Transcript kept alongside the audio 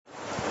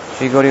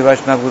श्री गौरी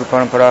वैष्णव गुरु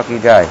परंपरा की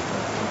जय।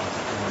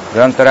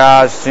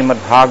 ग्रंथराज श्रीमद्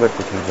भागवत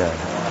की जय।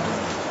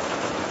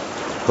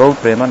 गौ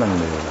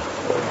Premanand.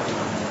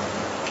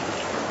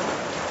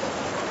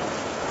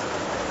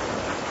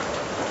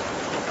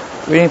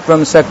 Reading from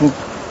the second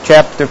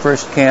chapter,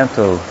 first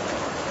canto,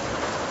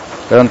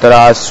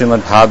 Grantharaj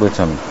Srimad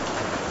Bhagavatam.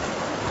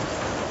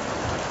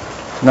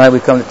 Tonight we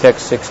come to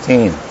text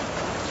 16.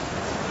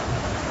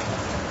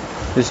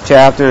 This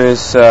chapter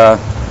is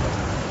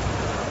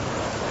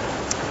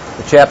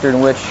the chapter in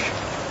which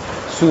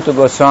Sutta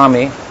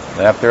Goswami,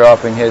 after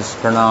offering his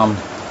pranam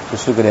to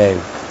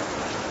Sukadeva,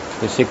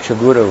 his Siksha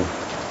Guru,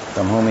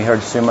 from whom he heard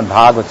Srimad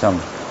Bhagavatam,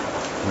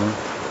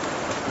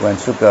 when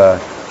Sukha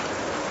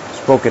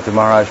spoke it to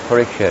Maharaj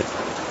Parikshit.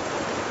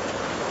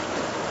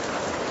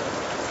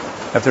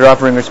 After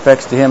offering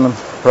respects to him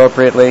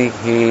appropriately,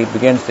 he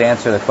begins to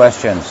answer the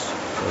questions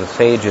of the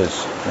sages,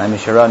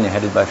 Naimisharanya,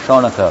 headed by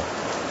Shonaka.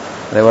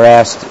 They were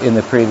asked in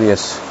the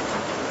previous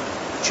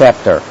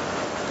chapter.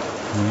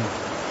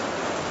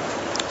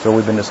 So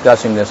we've been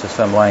discussing this at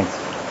some length.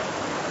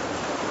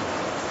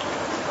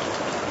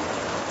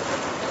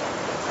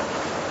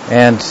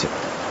 And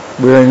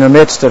we're in the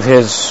midst of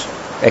his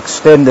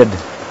extended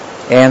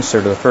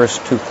answer to the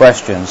first two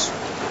questions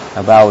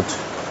about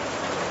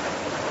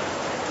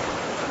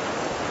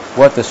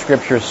what the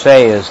scriptures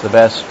say is the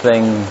best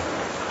thing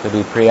to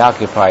be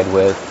preoccupied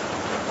with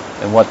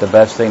and what the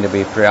best thing to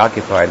be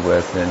preoccupied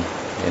with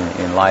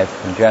in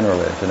life in general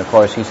is. And of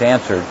course he's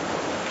answered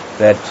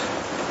that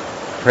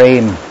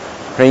prem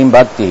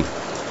bhakti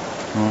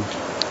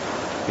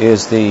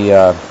is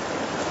the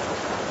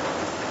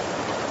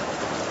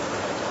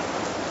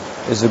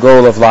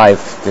goal of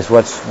life, is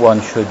what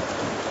one should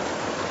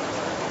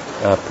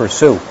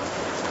pursue.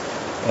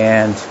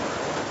 And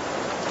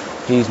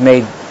he's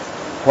made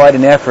quite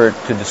an effort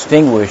to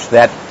distinguish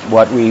that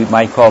what we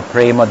might call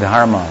prema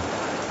dharma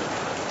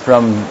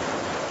from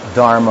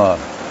dharma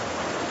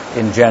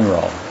in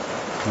general.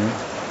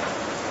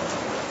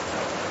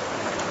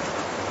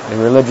 The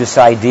religious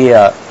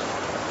idea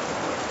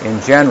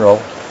in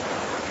general,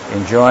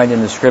 enjoined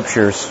in the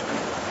scriptures,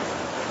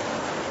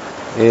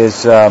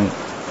 is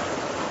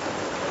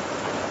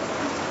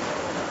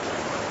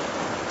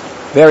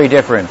very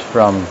different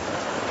from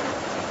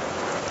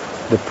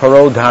the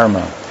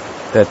parodharma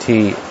that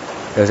he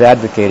is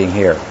advocating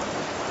here.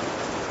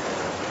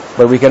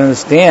 But we can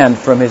understand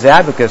from his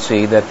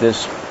advocacy that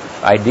this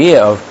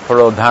idea of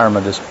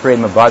parodharma, this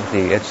prema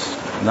bhakti, it's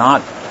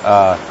not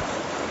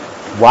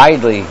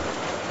widely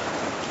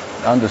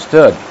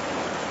understood.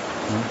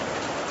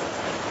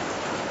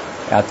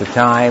 At the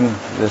time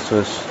this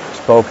was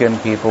spoken,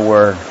 people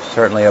were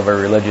certainly of a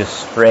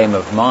religious frame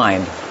of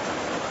mind.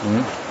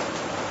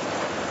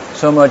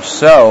 So much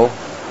so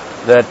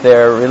that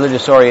their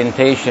religious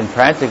orientation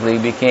practically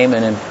became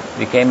an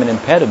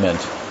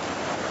impediment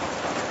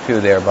to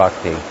their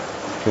bhakti,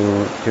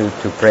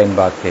 to prem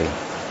bhakti.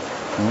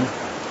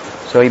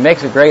 So he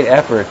makes a great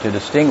effort to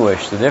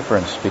distinguish the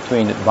difference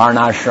between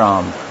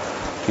varnashram,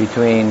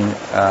 between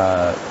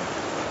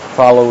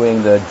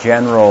following the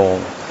general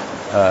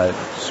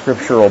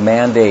scriptural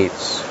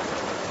mandates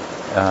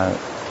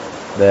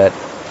that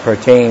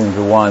pertain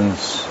to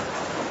one's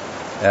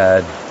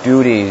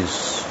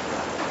duties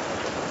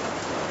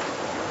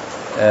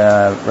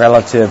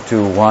relative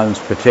to one's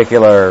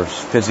particular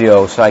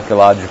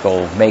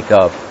physio-psychological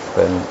makeup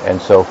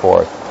and so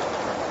forth.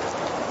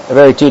 A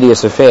very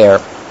tedious affair,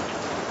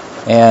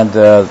 and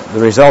the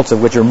results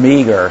of which are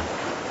meager,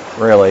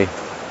 really,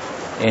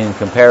 in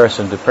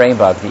comparison to prem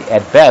bhakti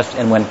at best.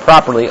 And when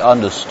properly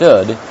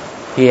understood,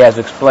 he has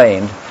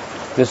explained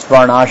this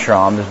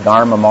varnashram, this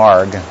dharma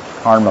marg,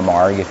 karma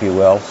marg, if you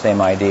will, same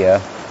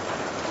idea,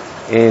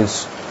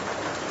 is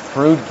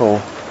fruitful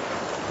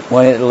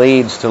when it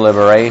leads to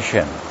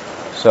liberation.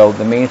 So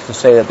that means to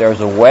say that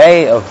there's a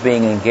way of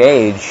being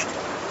engaged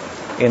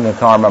in the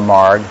karma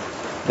marg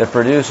that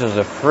produces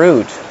a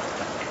fruit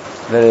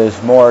that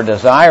is more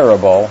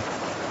desirable,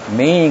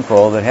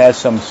 meaningful, that has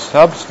some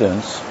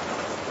substance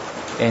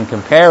in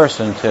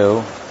comparison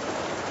to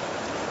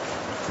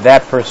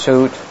that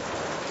pursuit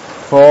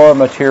for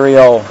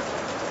material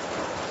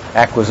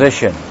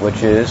acquisition,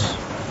 which is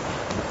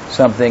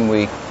something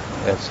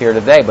that's here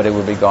today, but it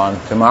will be gone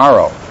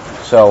tomorrow.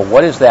 So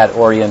what is that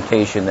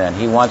orientation then?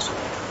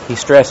 He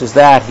stresses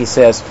that. He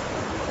says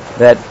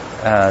that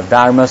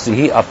dharma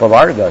sihi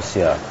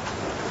apavargasya.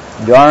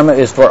 Dharma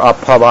is for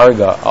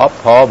apavarga.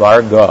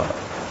 Apavarga.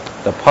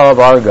 The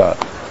pavarga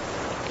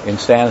in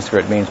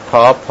Sanskrit means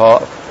pa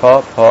ba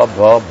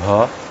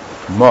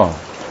ma.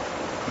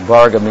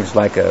 Varga means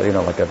like a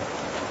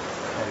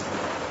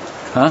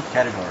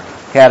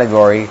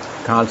category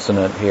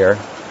consonant here.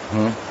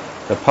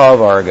 The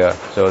pavarga.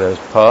 So there's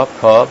pa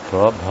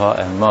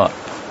and ma.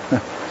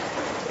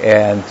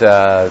 And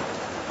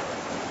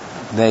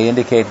they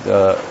indicate,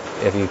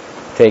 if you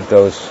take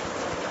those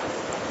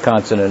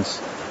consonants,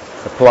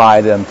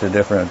 apply them to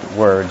different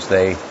words,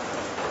 they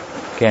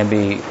can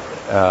be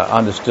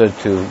understood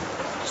to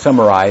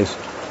summarize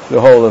the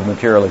whole of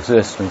material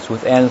existence,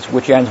 which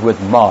ends with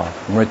ma,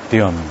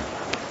 mrityam.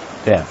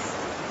 death.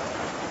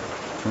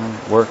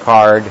 Work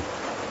hard,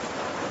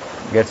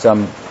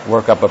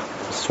 work up a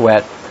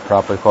sweat,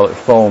 probably call it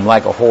foam,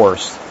 like a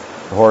horse.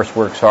 The horse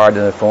works hard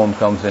and the foam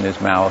comes in his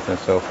mouth and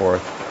so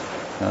forth.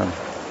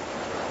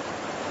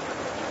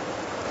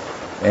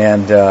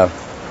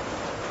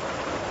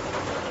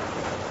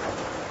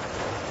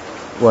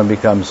 One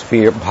becomes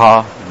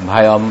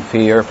bhayam,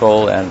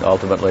 fearful, and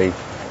ultimately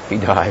he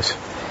dies.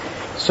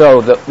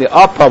 So the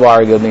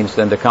apavarga means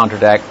then to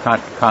counteract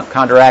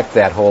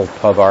that whole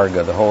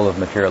pavarga, the whole of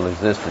material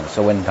existence.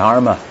 So when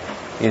dharma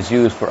is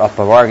used for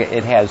apavarga,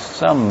 it has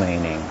some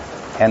meaning.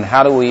 And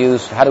how do we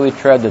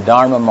tread the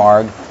dharma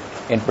marg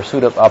in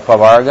pursuit of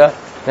apavarga?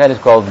 That is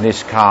called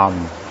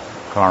nishkam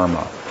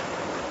karma.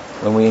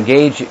 When we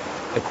engage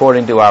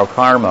according to our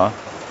karma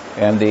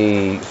and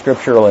the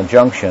scriptural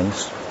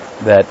injunctions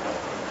that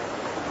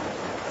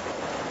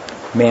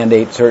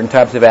mandate certain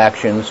types of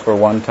actions for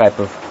one type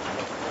of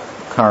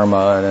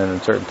karma and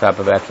then certain type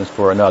of actions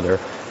for another.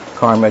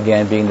 Karma,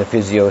 again, being the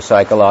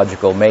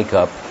physio-psychological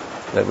makeup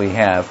that we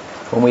have.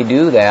 When we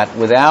do that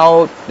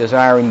without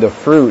desiring the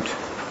fruit,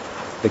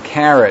 the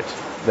carrot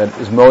that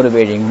is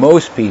motivating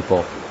most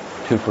people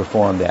to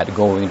perform that,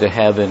 going to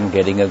heaven,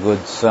 getting a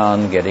good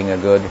son, getting a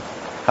good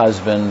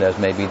husband, as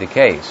may be the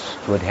case,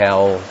 good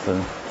health,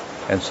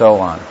 and so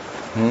on.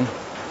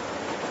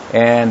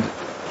 And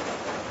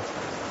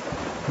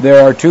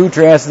there are two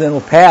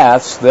transcendental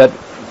paths that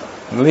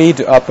lead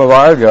to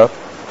apavarga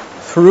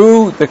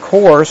through the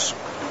course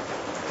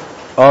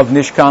of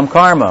nishkam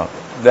karma.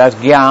 That's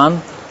jnana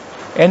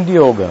and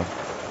yoga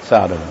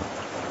sadhana.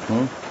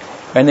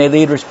 And they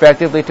lead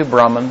respectively to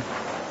Brahman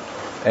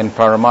and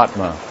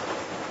Paramatma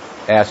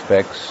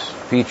aspects,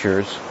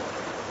 features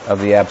of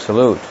the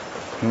Absolute.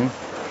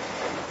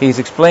 He's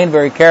explained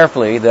very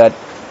carefully that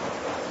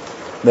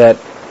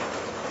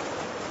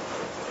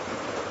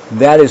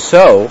is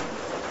so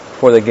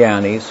for the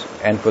jnanis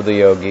and for the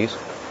yogis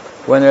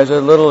when there's a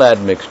little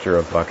admixture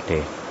of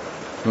bhakti.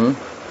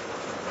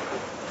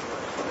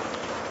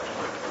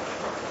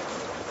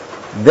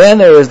 Then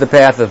there is the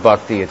path of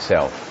bhakti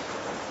itself,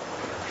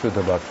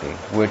 Shuddha Bhakti,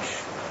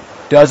 which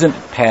doesn't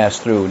pass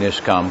through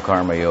Nishkam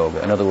Karma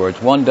Yoga. In other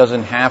words, one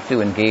doesn't have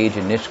to engage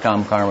in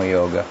Nishkam Karma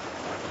Yoga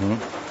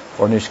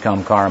or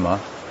Nishkam Karma,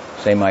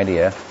 same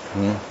idea,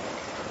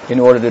 in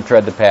order to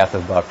tread the path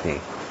of bhakti.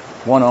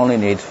 One only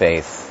needs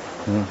faith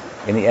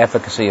in the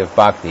efficacy of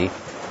bhakti,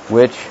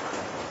 which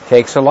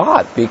takes a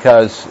lot,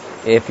 because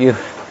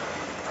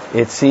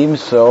it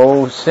seems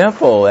so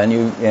simple, and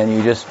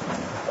you just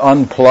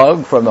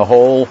unplug from the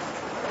whole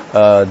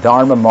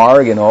Dharma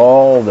Marg and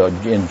all the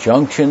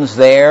injunctions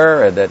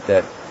there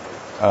that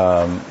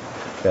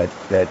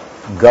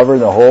govern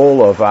the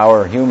whole of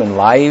our human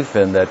life,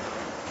 and that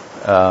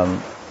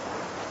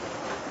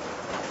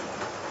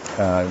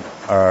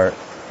are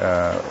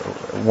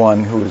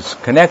one who is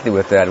connected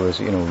with that was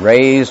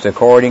raised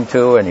according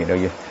to, and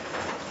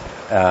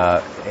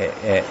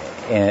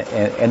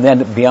and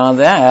then beyond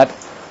that,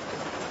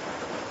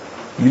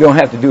 you don't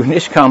have to do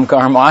nishkam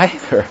karma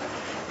either,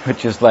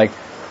 which is like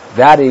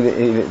that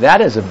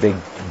is a big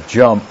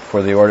jump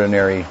for the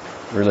ordinary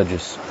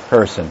religious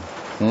person,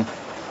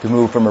 to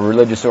move from a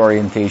religious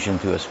orientation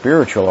to a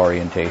spiritual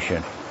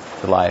orientation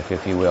to life,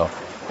 if you will.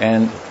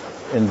 And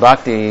in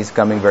bhakti, he's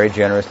coming very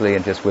generously,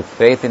 and just with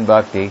faith in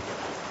bhakti,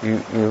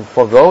 you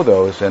forego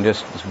those and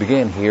just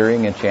begin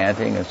hearing and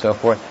chanting and so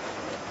forth.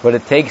 But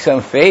it takes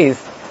some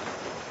faith,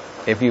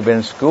 if you've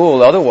been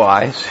schooled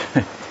otherwise,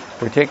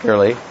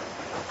 particularly,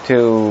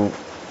 to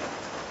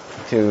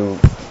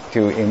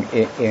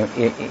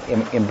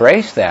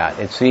embrace that.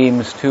 It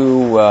seems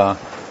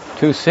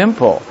too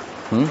simple.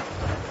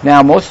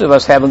 Now, most of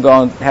us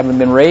haven't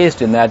been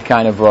raised in that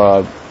kind of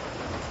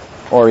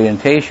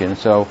orientation,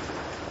 so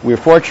we're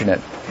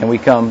fortunate, and we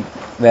come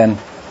then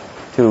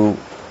to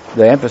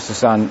the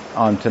emphasis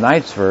on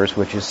tonight's verse,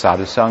 which is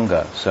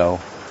sadhusanga. So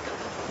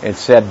it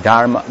said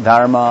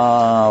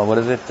dharma. What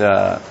is it?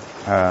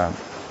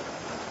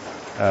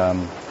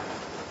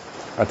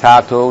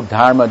 Atato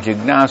dharma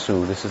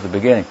jignasu. This is the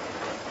beginning.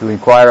 To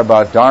inquire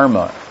about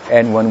dharma,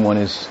 and when one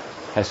has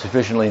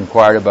sufficiently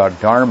inquired about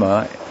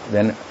dharma,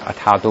 then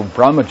atato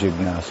brahma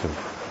jignasu.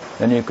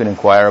 Then you can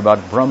inquire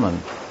about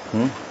Brahman.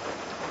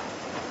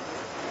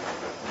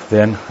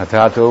 Then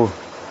atato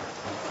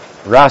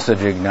rasa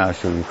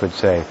jignasu, you could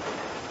say.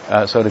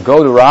 So to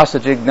go to rasa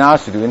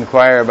jignasu, to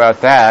inquire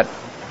about that,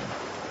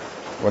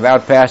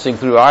 without passing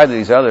through either of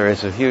these other,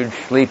 is a huge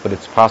leap, but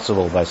it's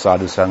possible by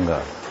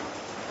sadhusanga.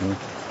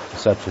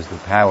 Such is the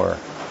power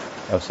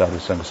of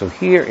sadhusanga. So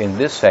here in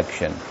this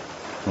section,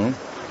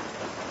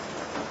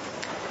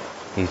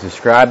 he's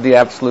described the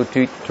absolute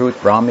truth,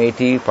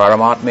 Brahmeti,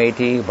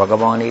 Paramatmeti,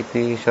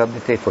 Bhagavaneti,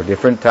 Shabdete, for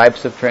different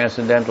types of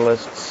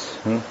transcendentalists.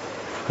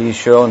 He's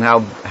shown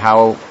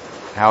how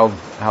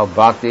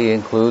bhakti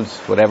includes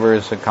whatever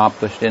is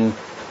accomplished in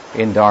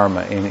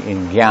dharma,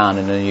 in jnana,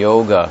 and in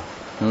yoga,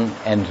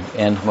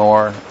 and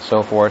more,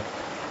 so forth.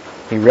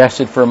 He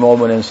rested for a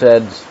moment and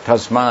said,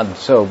 Tasmad,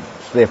 so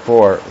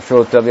therefore,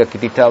 Shrotavya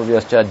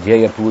Kititavyascha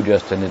Jaya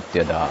Pujascha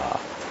Nityada.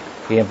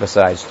 he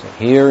emphasized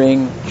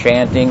hearing,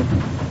 chanting,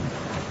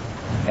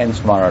 and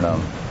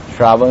smaranam.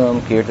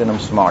 Shravanam, Kirtanam,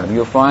 Smartanam.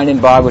 You'll find in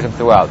Bhagavatam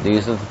throughout,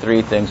 these are the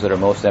three things that are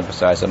most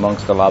emphasized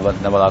amongst the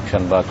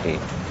Navalakshan Bhakti.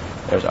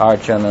 There's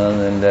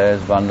Archana and there's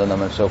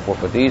Vandanam and so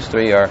forth, but these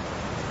three are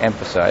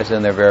emphasized,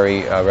 and they're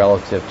very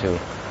relative to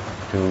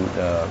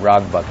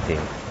Rag Bhakti,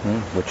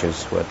 which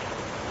is what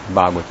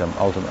Bhagavatam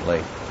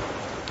ultimately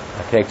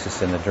takes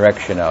us in the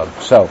direction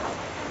of. So,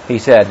 he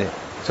said,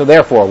 so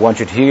therefore, one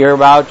should hear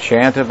about,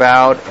 chant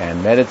about,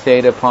 and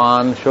meditate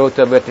upon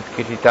Shota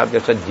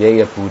Vetikititabhyasa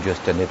Jaya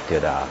Pujasta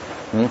Nityada.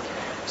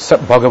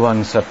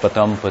 Bhagavan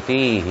Satpatam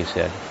Pati, he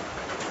said.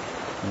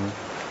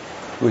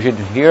 We should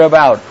hear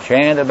about,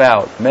 chant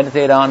about,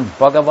 meditate on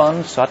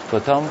Bhagavan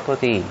Satpatam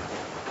Pati.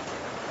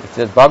 It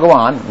says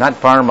Bhagavan, not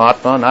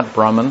Paramatma, not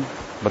Brahman,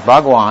 but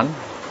Bhagavan.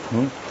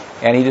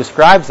 And he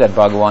describes that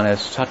Bhagavan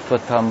as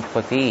Satpatam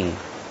Pati.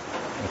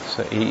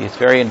 It's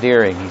very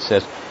endearing. He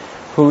says,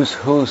 who's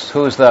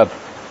the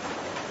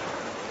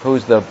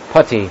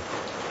pati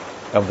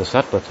of the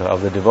Satpata,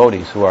 of the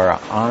devotees who are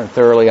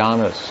thoroughly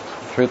honest.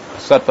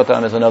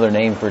 Satpatan is another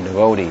name for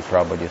devotee,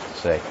 probably just to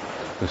say,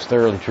 who's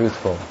thoroughly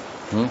truthful.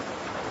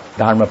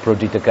 Dharma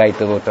prodita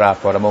kaitavotra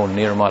paramo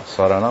nirmat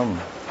saranam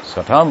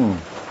satam.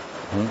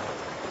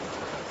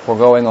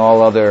 Foregoing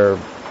all other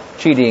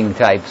cheating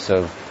types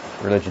of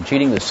religion.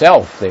 Cheating the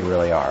self, they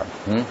really are.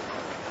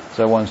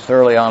 So one's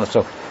thoroughly honest.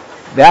 So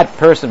that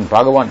person,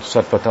 Bhagavan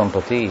Satpatam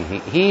Pati,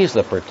 he's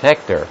the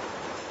protector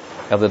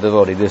of the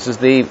devotee. This is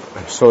the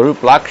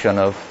Swarup Lakshan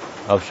of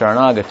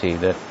Sharanagati,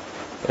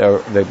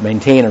 the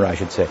maintainer, I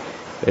should say.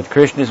 That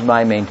Krishna is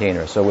my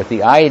maintainer. So with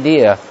the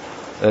idea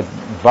that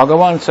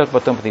Bhagavan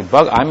Satpatam Pati,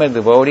 I'm a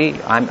devotee,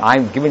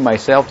 I'm giving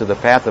myself to the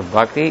path of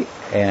bhakti,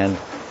 and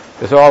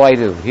that's all I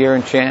do. Hear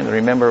and chant and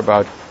remember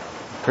about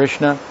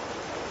Krishna,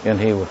 and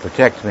he will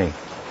protect me.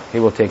 He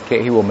will take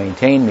care, he will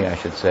maintain me, I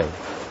should say.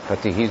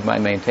 Pati, he's my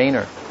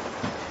maintainer.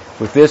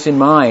 With this in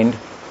mind,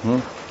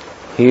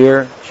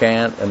 hear,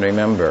 chant, and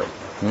remember.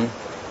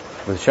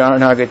 With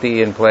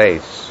Sharanagati in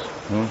place,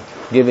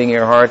 giving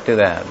your heart to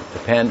that.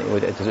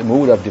 It's a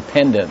mood of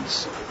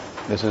dependence.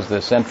 This is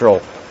the central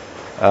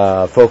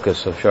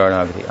focus of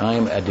Sharanagati.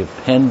 I'm a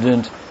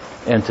dependent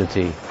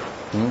entity.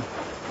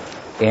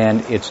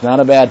 And it's not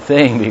a bad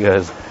thing,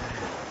 because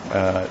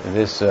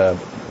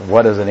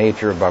what is the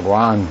nature of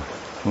Bhagwan?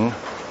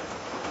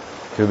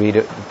 To be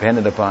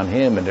dependent upon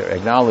him and to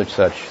acknowledge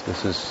such,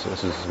 this is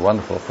a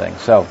wonderful thing.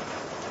 So,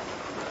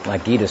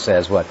 like Gita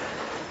says,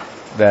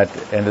 that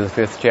end of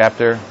the 5th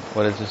chapter,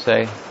 what does it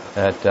say?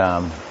 That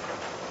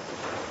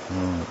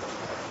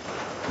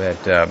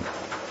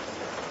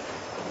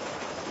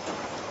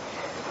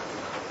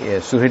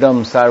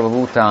Suhridam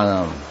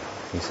Sarvabhutanam,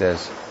 he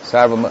says,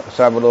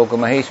 Sarvaloka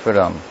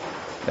Maheshwaram.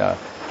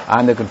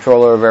 I'm the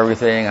controller of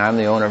everything, I'm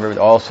the owner of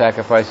everything, all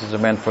sacrifices are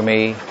meant for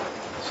me.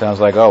 Sounds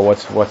like,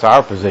 what's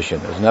our position?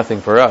 There's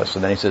nothing for us.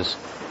 And then he says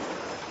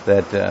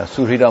that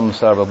Suhridam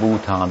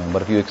Sarvabhutanam.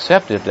 But if you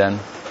accept it, then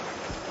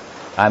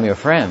I'm your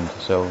friend.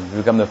 So you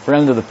become the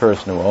friend of the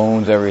person who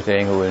owns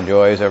everything, who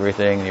enjoys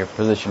everything. Your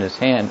position is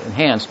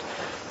enhanced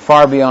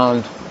far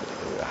beyond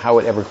how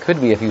it ever could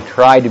be if you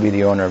tried to be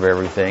the owner of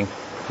everything.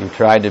 You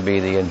tried to be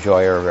the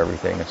enjoyer of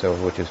everything, and so,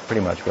 which is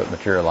pretty much what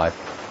material life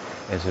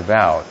is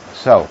about.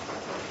 So,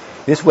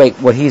 this way,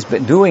 what he's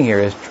been doing here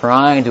is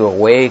trying to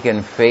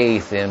awaken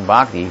faith in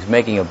bhakti. He's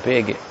making a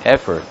big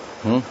effort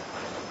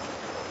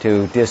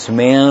to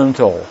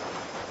dismantle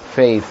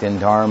faith in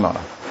dharma.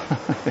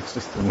 It's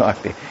just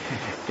bhakti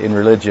in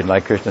religion,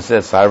 like Krishna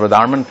says, Sarva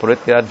Dharman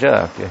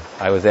Purityaja.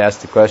 I was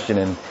asked a question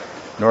in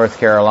North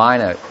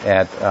Carolina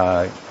at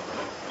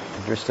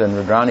Drista and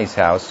Rudrani's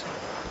house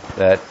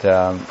that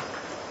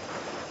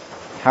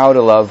how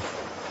to love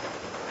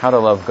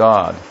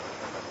God.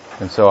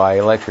 And so I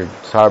lectured,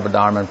 Sarva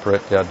Dharman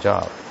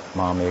Purityaja,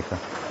 Mameka.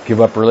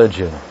 Give up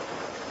religion.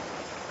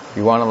 If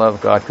you want to love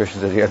God,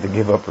 Krishna says you have to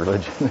give up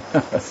religion.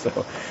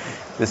 So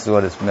this is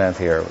what it's meant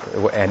here.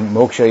 And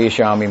moksha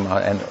yishami,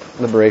 and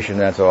liberation,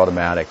 that's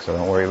automatic, so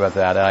don't worry about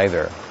that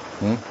either.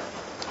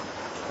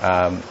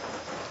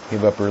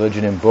 Give up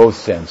religion in both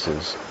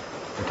senses,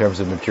 in terms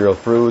of material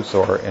fruits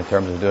or in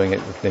terms of doing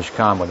it with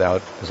nishkam,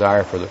 without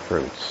desire for the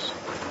fruits.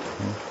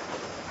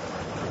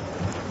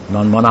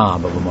 Non-mana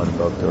bhavamadhi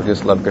bhakti, or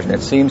just love Krishna.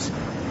 It seems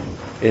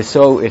it's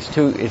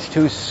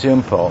too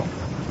simple.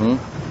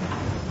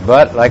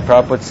 But like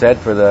Prabhupada said,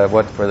 for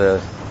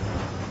the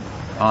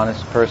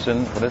honest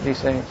person, what did he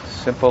say? It's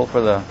simple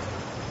for the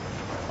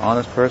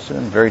honest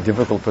person, very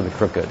difficult for the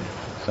crooked,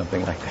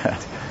 something like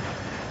that.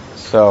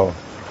 So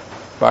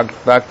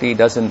bhakti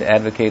doesn't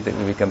advocate that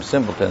we become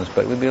simpletons,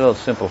 but we be a little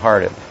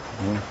simple-hearted.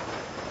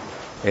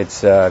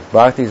 It's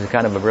bhakti is a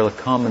kind of a real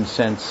common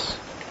sense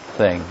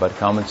thing, but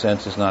common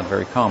sense is not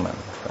very common,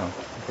 so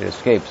it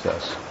escapes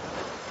us.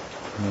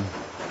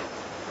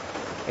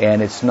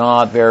 And it's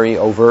not very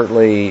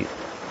overtly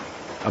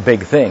a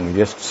big thing. You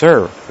just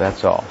serve,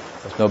 that's all.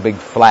 There's no big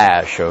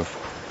flash of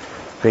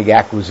big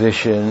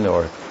acquisition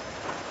or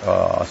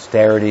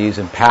austerities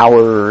and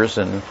powers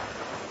and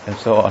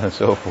so on and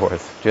so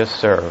forth. Just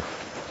serve.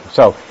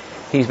 So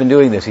he's been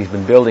doing this. He's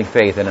been building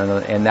faith,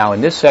 and now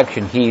in this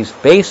section, he's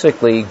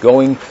basically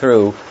going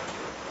through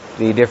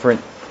the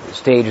different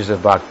stages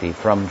of bhakti,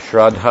 from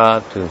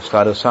Shraddha to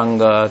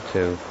Sadhusanga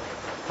to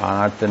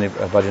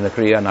Bhajana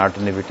Kriya, Anartha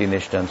Nivritti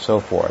Nishta, and so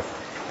forth.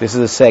 This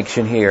is a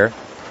section here,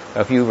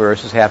 a few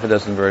verses, half a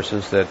dozen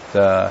verses,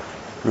 that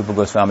Rupa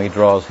Goswami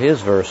draws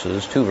his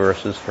verses, 2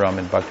 verses from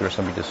in Bhakti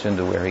Rasamrita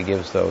Sindhu, where he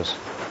gives those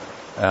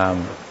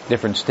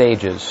different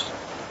stages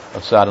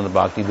of sadhana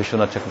bhakti.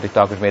 Vishwanath Chakravarti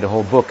Thakur made a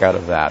whole book out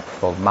of that,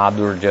 called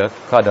Madhurja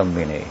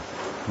Kadambini,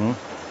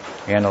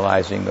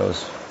 analyzing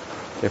those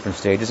different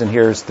stages. And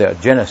here's the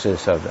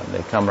genesis of them.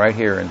 They come right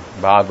here in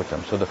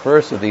Bhagavatam. So the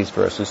first of these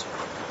verses,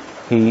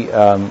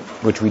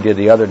 which we did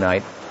the other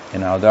night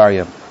in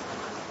Audarya,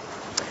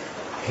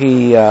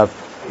 he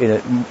in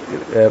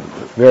a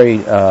very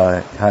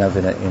kind of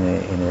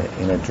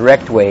in a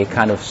direct way,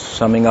 kind of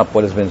summing up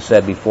what has been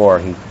said before.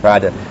 He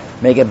tried to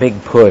make a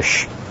big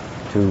push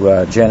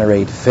to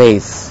generate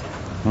faith.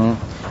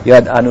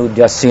 Yad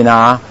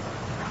anudyasina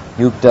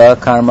yukta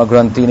karma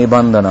granti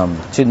nibandhanam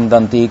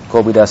chindanti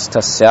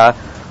kovidastasya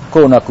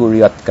kona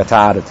kuryat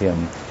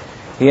kataratyam.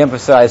 He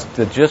emphasized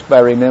that just by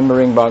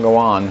remembering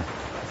Bhagavan,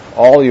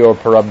 all your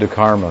parabdha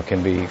karma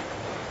can be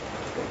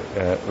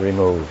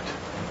removed.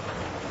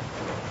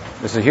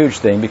 This is a huge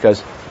thing,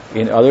 because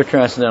in other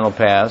transcendental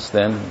paths,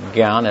 then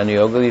Gyan and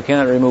Yoga, you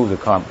cannot remove the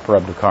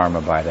parabdha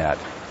karma by that.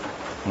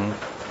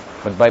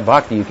 But by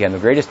bhakti you can. The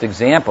greatest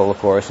example, of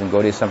course, in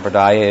Gaudiya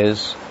Sampradaya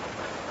is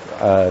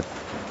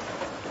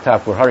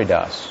Thakur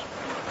Haridas.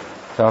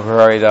 Thakur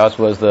Haridas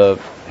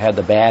had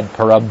the bad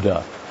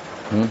parabdha.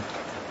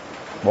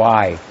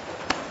 Why?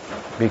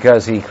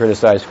 Because he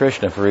criticized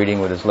Krishna for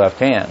eating with his left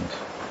hand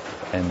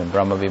in the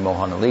Brahma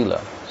Vimohana Leela.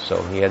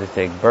 So he had to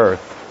take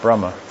birth,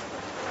 Brahma,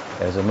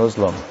 as a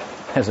Muslim,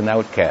 as an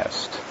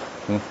outcast.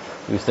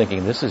 He was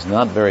thinking, this is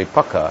not very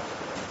pakka,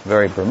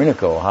 very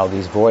Brahminical, how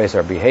these boys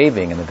are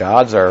behaving, and the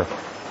gods are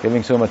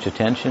giving so much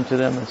attention to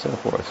them, and so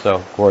forth. So,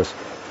 of course,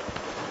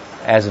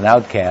 as an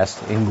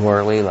outcast in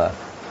Gaur Leela.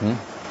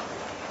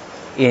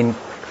 In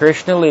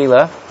Krishna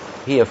Leela,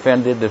 he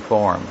offended the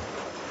form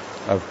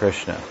of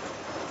Krishna.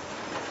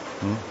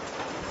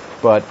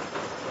 But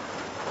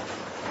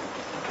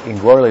in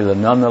Gaur Leela,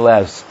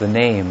 nonetheless, the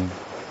name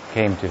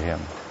came to him.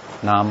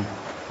 Nam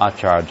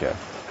Acharya.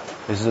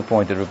 This is the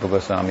point that Rupa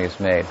Goswami has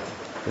made.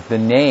 That the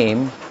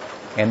name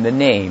and the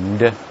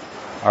named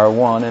are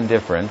one and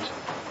different,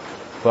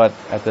 but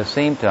at the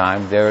same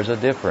time there is a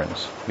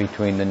difference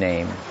between the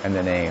name and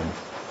the named.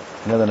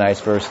 Another nice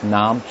verse,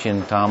 Nam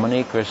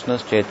Chintamani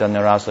Krishna's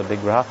Chaitanya Rasa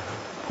Vigraha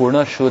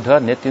Purna Shuddha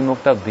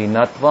Nityamukta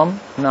Vinatvam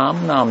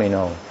Nam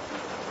Namino.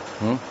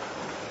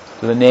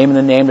 So the name and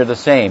the named are the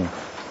same.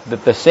 But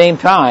at the same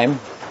time,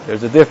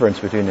 there's a difference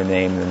between the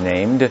name and the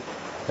named,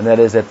 and that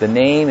is that the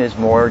name is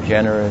more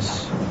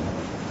generous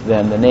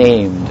than the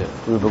named.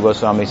 Rupa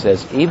Goswami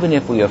says, even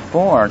if we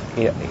offend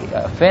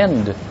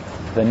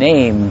the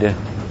named,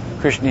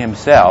 Krishna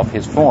himself,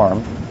 his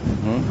form,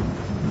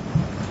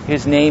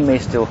 his name may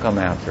still come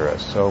after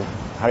us. So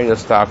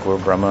Haridas Thakur,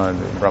 Brahma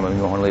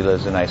Vimohana Leela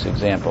is a nice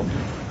example.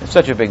 In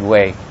such a big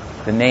way,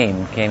 the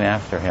name came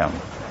after him,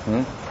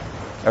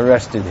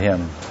 arrested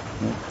him,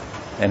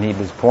 and he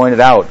was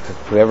pointed out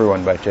to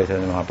everyone by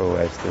Chaitanya Mahaprabhu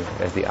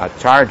as the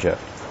Acharya,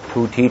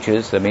 who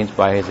teaches, that means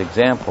by his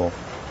example,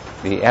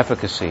 the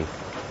efficacy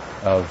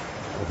of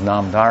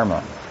Nam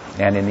Dharma.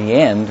 And in the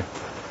end,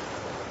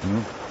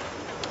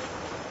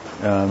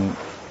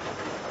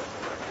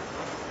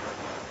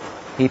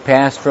 he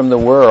passed from the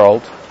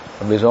world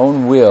of his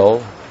own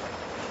will,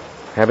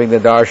 having the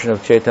darshan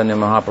of Chaitanya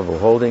Mahaprabhu,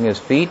 holding his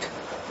feet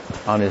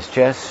on his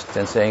chest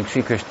and saying,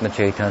 Shri Krishna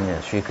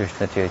Chaitanya, Shri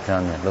Krishna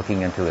Chaitanya,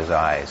 looking into his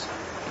eyes.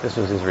 This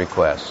was his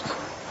request.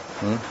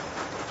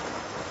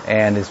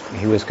 And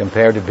he was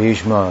compared to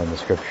Bhishma in the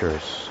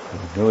scriptures.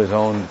 He knew his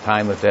own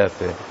time of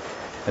death.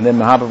 And then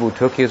Mahaprabhu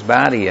took his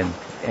body and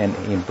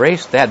he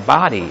embraced that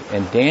body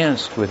and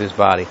danced with his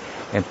body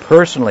and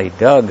personally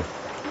dug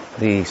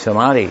the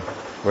samadhi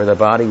where the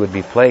body would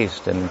be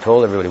placed and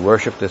told everybody,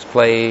 worship this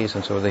place.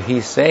 And so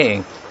he's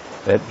saying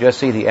that just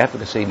see the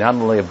efficacy not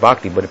only of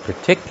bhakti, but in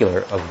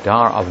particular of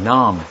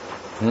Nam.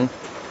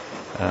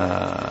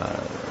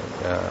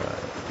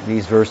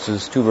 These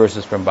verses, 2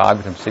 verses from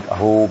Bhagavatam 6,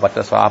 Aho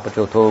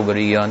Bhattasvapachoto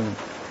Gariyan.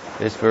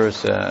 This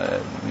verse,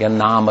 Yan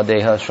Nama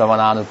Deha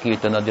Shravananu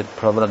Kirtana Jit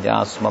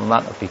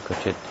Pravradyasmanat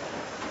Apikachit.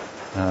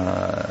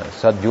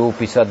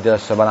 Sadyopi Sadya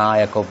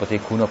Savanaya Kopati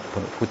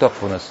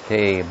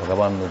Kutapunaste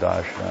Bhagavan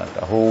Nudarshanat.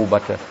 Aho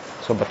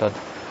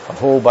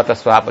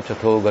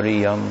Bhattasvapachoto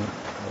Gariyam.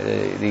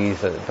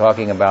 These are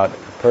talking about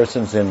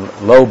persons in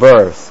low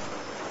birth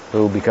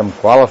who become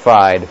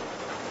qualified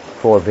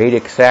for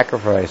Vedic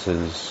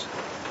sacrifices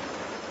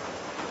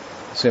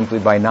simply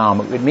by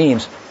Nam. It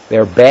means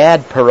their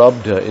bad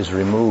parabdha is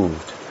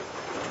removed.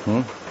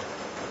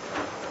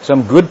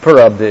 Some good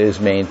parabdha is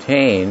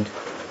maintained.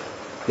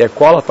 They're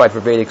qualified for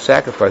Vedic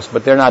sacrifice,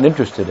 but they're not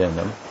interested in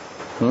them.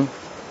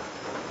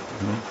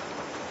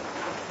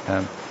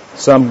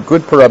 Some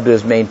good parabdha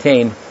is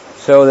maintained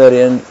so that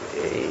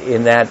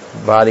in that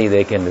body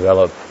they can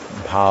develop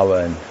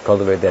bhava and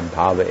cultivate that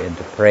bhava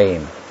into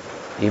prema.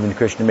 Even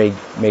Krishna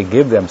may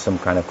give them some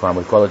kind of karma.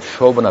 We call it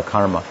shobhana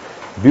karma,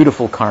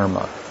 beautiful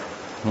karma.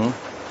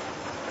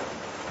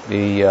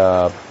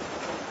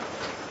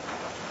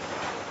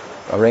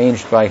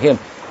 Arranged by him,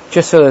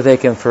 just so that they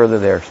can further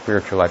their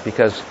spiritual life.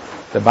 Because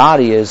the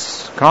body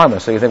is karma.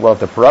 So you think, well, if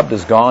the prarabdha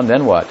is gone,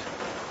 then what?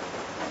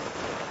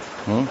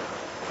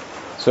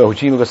 So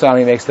Jiva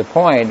Goswami makes the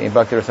point in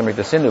Bhakti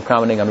Rasamrita Sindhu,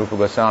 commenting on Rupa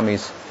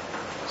Goswami's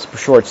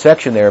short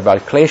section there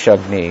about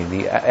kleshagni,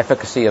 the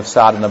efficacy of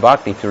sadhana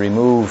bhakti to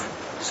remove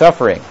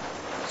suffering.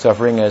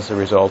 Suffering as a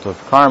result of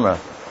karma,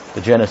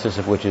 the genesis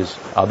of which is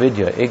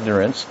avidya,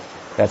 ignorance.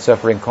 That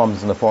suffering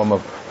comes in the form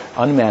of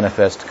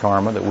unmanifest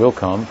karma that will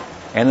come,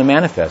 and the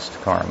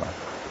manifest karma.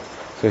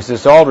 So he says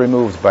it's all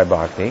removed by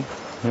bhakti.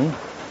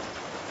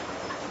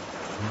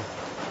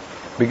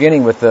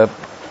 Beginning with the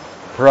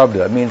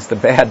prarabdha, it means the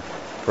bad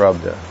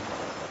prarabdha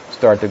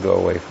start to go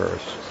away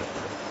first.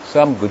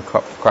 Some good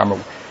karma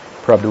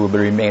prarabdha will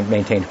be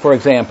maintained. For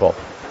example,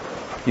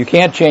 you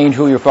can't change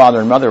who your father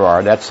and mother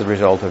are. That's the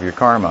result of your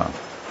karma.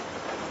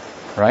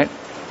 Right?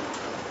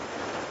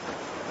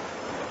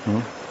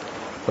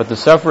 But the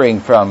suffering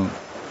from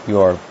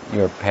your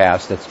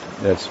past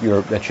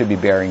that should be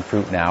bearing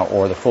fruit now,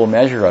 or the full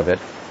measure of it,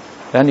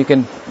 then you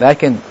can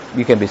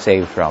be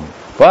saved from.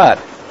 But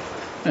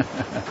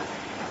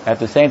at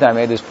the same time, I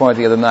made this point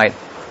the other night,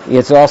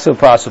 it's also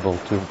possible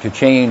to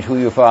change who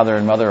your father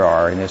and mother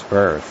are in this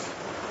birth.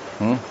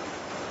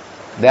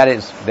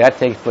 That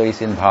takes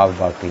place in Bhava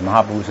Bhakti.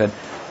 Mahaprabhu said,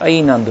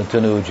 Ainanda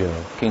Tanuja,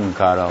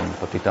 Kinkaram,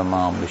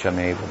 Patitamam,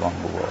 Vishameva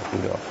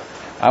Bambuva.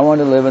 I want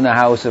to live in the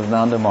house of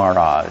Nanda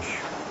Maharaj.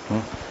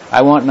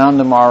 I want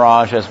Nanda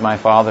Maharaj as my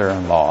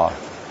father-in-law.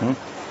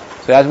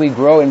 So as we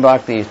grow in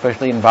bhakti,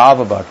 especially in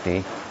Bhava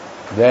Bhakti,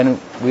 then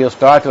we'll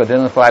start to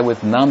identify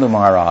with Nanda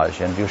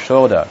Maharaj and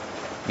Yashoda,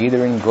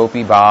 either in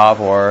Gopi Bhav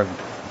or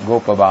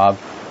Gopa Bhav,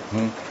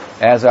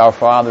 as our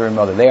father and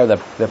mother. They are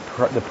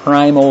the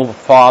primal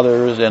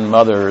fathers and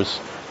mothers,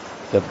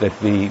 the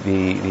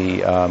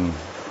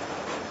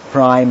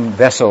prime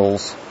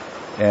vessels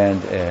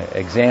and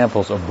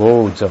examples,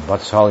 abodes of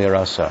Vatsalya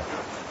Rasa.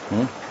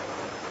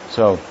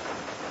 So,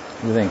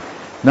 you think,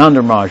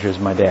 Nanda Maharaj is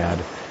my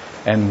dad,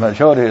 and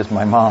Yashoda is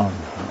my mom,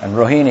 and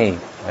Rohini,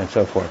 and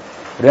so forth.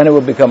 But then it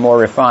will become more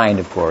refined,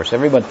 of course.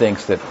 Everyone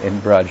thinks that in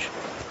Braj,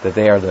 that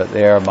they are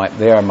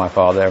my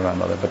father, they are my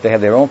mother, but they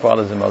have their own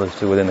fathers and mothers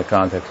too within the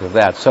context of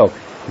that. So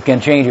you can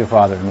change your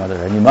father and mother,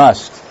 and you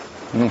must.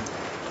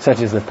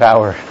 Such is the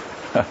power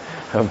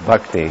of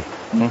bhakti.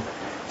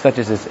 Such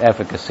is its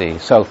efficacy.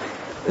 So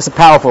it's a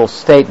powerful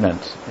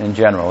statement in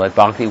general that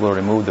bhakti will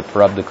remove the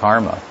prarabdha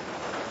karma.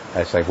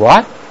 It's like,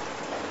 what?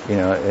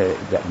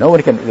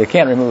 They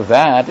can't remove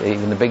that.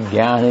 Even the big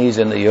jnanis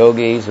and the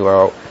yogis who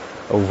are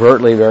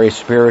overtly very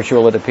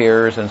spiritual, it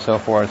appears, and so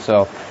forth.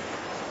 So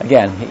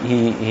again,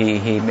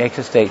 he makes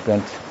a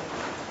statement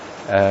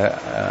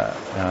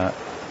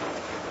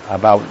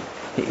about.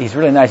 He's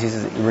really nice. He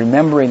says,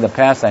 remembering the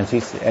pastimes.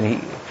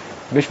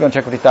 Vishwanath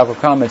Chakravarti Thakur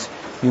comments,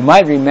 you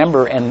might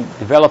remember and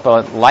develop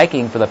a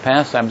liking for the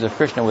pastimes of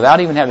Krishna without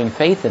even having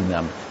faith in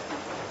them.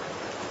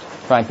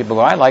 Find people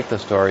go, I like the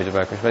stories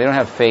about Krishna, but they don't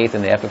have faith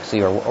in the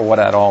efficacy or what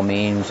that all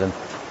means and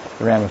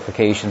the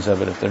ramifications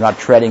of it. If they're not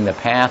treading the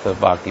path of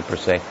bhakti per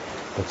se,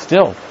 but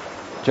still,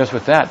 just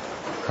with that,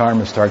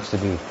 karma starts to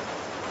be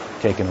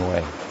taken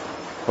away.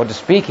 What to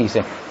speak, he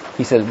said,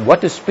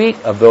 what to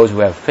speak of those who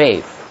have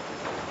faith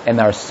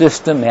and are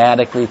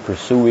systematically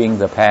pursuing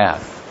the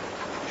path?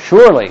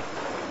 Surely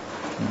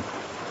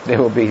they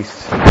will be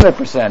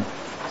 100%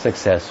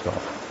 successful.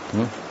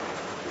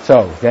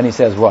 So, then he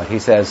says what? He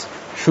says,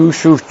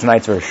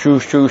 tonight's verse,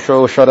 Shusho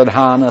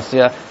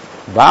Sharadhanasya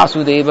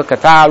Vasudeva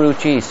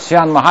Kataruchi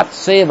Syan Mahat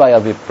Sevaya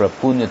Vipra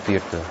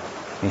Punyatirtha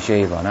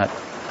Nishevanat.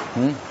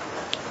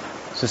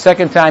 It's the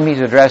second time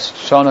he's addressed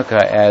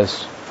Shonaka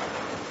as,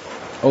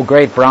 O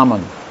great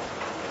Brahman.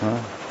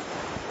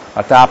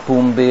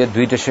 Atapumbe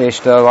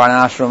Dvitasheshta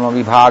Varnashrama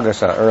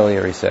Vibhagasa,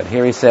 earlier he said.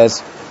 Here he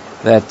says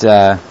that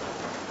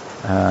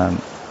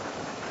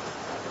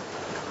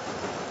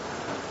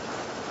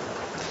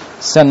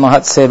San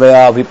Mahat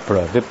Sevaya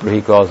Vipra. Vipra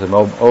he calls him,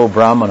 O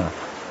Brahmana.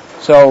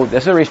 So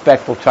this is a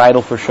respectful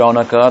title for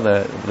Shonaka,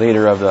 the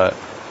leader of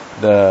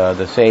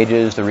the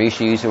sages, the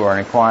rishis who are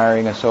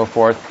inquiring and so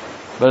forth.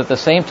 But at the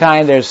same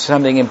time there's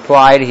something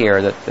implied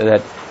here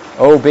that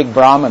O big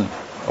Brahman,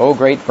 O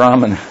great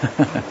Brahman.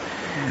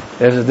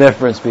 There's a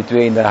difference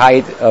between the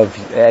height of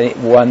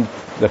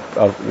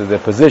the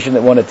position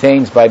that one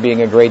attains by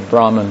being a great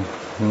Brahman,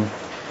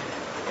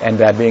 and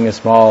that being a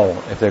small,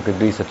 if there could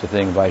be such a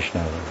thing,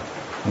 Vaishnava.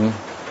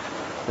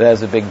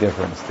 There's a big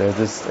difference. There's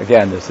this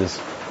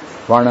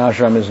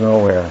Varnashram is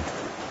nowhere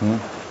in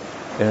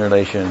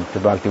relation to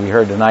bhakti. We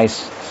heard a nice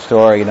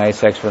story, a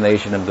nice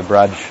explanation of the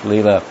Braj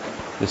Leela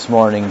this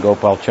morning,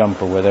 Gopal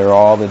Champa, where there are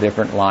all the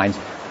different lines.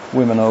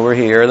 Women over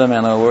here, the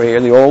men over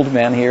here, the old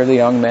men here, the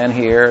young men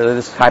here,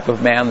 this type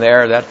of man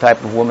there, that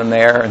type of woman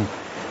there,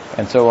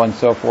 and so on and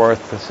so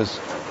forth. This is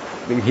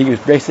he was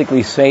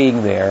basically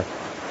saying there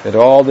that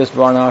all this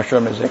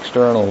varnashram is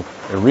external.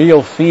 The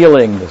real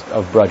feeling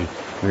of Braj,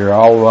 we are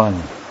all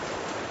one.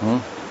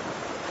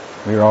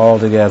 We are all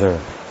together.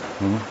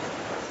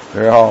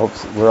 We're all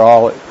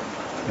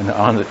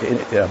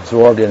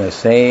absorbed in the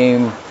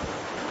same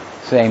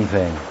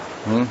thing.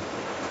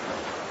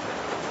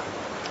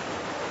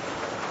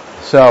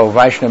 So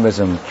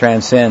Vaishnavism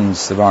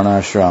transcends the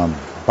varnashram.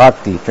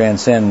 Bhakti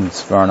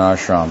transcends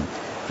varnashram.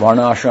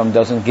 Varnashram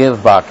doesn't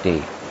give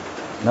bhakti.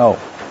 No,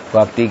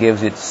 bhakti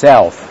gives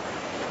itself.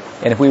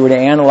 And if we were to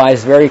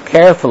analyze very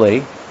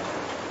carefully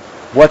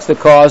what's the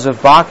cause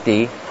of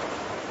bhakti,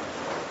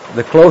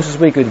 the closest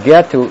we could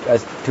get to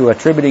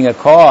attributing a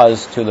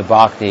cause to the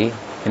bhakti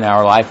in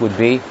our life would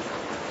be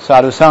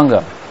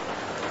sadhusanga.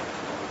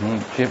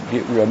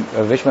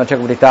 Vishwanath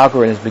Chakravarti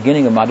Thakur, in his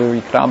beginning of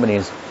Madhurya Kramani,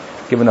 has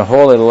given a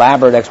whole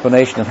elaborate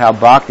explanation of how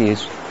bhakti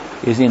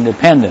is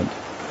independent,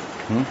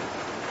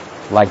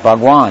 like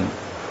Bhagwan.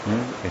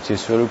 It's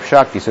his Swarup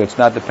Shakti, so it's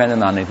not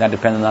dependent on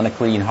a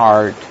clean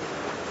heart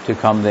to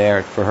come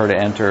there, for her to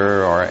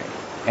enter, or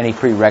any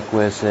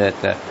prerequisite.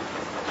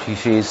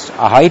 She's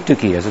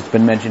ahaituki, as it's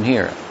been mentioned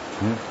here,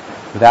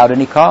 without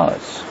any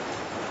cause.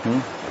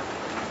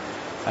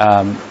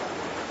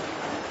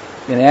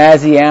 And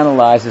as he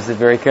analyzes it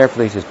very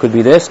carefully, he says, could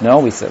be this? No,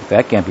 we said,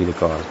 that can't be the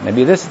cause.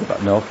 Maybe this is the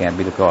cause. No, it can't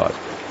be the cause.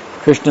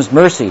 Krishna's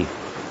mercy.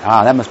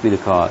 That must be the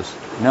cause.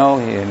 No,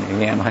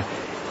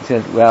 he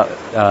says, well,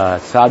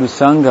 sadhu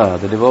sangha,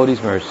 the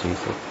devotee's mercy. He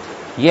says,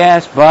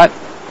 yes, but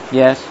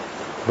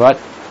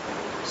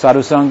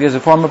sadhu sangha is a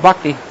form of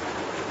bhakti.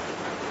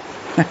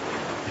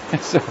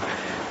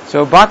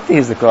 So bhakti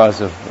is the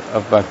cause of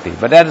bhakti.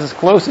 But that is as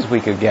close as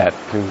we could get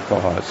to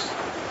cause.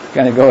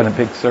 Kind of go in a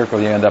big circle,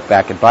 you end up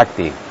back at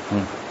bhakti.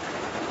 In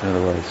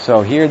other words,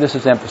 so here this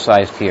is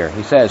emphasized here.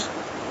 He says,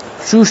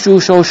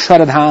 Shushusho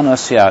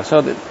Shradhanasya.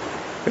 So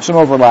there's some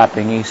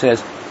overlapping. He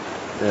says,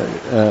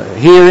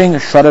 hearing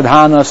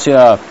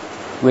Shradhanasya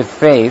with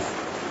faith.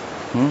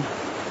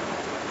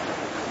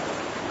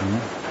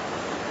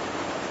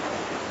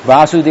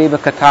 Vasudeva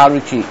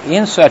Kataruchi,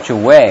 in such a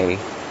way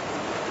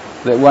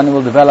that one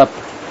will develop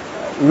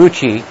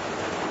ruchi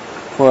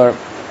for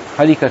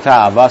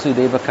Harikatha,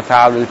 Vasudeva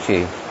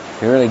Kataruchi,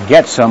 to really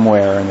get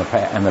somewhere in the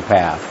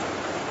path,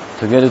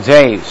 to get a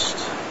taste,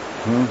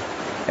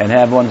 and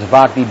have one's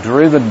bhakti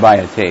driven by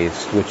a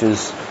taste, which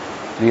is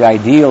the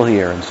ideal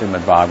here in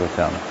Srimad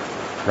Bhagavatam.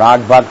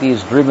 Rag bhakti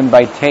is driven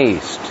by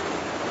taste,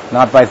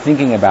 not by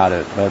thinking about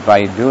it, but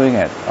by doing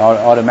it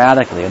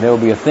automatically. And there will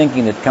be a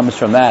thinking that comes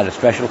from that, a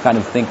special kind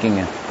of thinking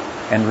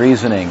and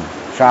reasoning.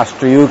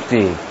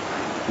 Shastrayukti,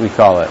 we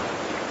call it.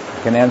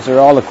 It can answer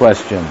all the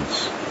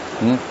questions.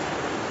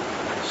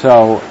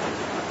 So,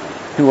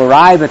 to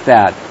arrive at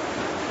that,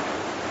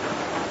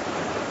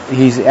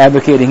 he's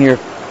advocating here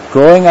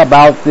going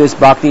about this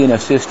bhakti in a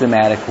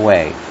systematic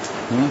way.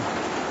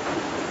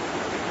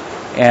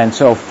 And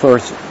so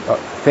first,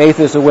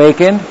 faith is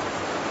awakened,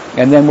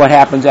 and then what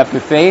happens after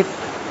faith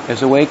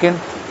is awakened?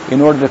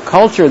 In order to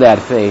culture that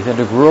faith and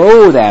to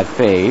grow that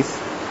faith,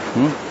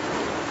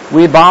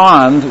 we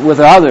bond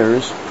with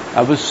others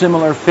of a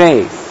similar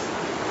faith.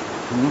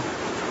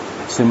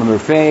 Similar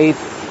faith,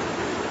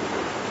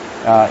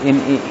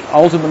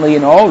 ultimately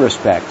in all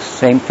respects.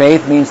 Same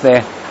faith means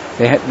they're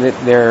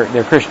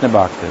Krishna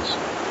bhaktas.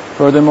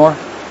 Furthermore,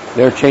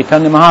 they're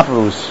Chaitanya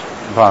Mahaprabhu's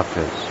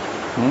bhaktas.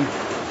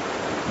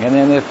 And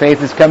then the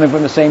faith is coming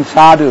from the same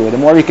sadhu. The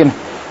more you can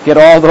get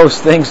all those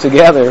things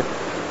together,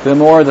 the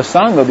more the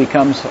sangha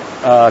becomes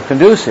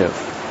conducive.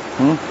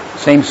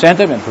 Same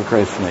sentiment for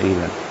Krishna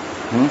even.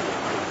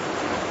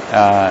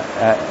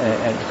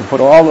 And to put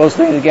all those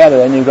things together,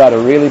 then you've got a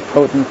really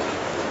potent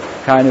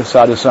kind of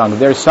sadhu sangha.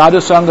 There's sadhu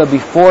sangha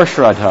before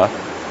shraddha.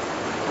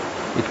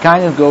 It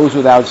kind of goes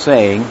without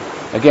saying.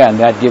 Again,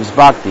 that gives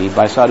bhakti.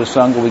 By sadhu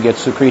sangha we get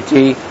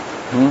sukriti,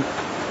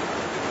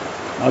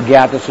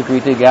 gyata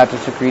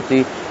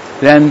sukriti.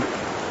 Then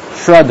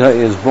shraddha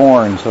is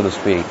born, so to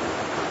speak.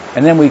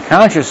 And then we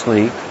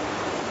consciously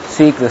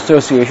seek the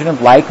association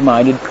of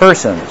like-minded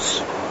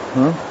persons,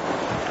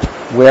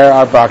 where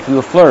our bhakti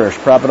will flourish.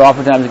 Prabhupada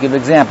oftentimes give an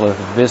example.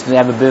 If you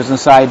have a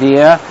business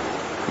idea,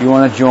 you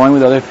want to join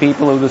with other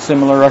people with a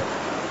similar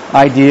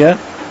idea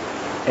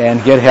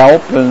and get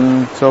help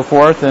and so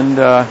forth, and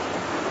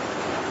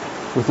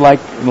with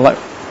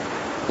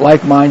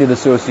like-minded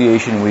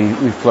association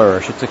we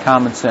flourish. It's a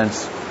common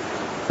sense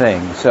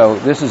thing. So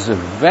this is a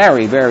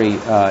very, very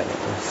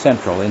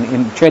central.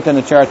 In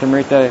Chaitanya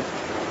Charitamrita,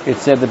 it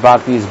said that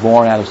bhakti is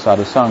born out of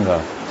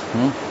sadhusanga.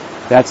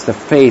 That's the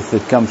faith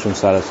that comes from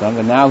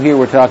sadhusanga. Now here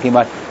we're talking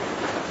about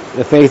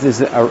the faith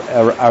is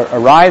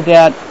arrived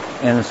at,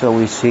 and so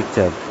we seek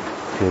to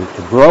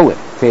grow it.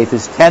 Faith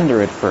is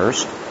tender at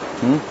first.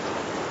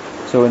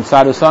 So in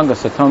sadhusanga,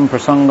 satam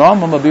prasangam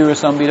mamabhira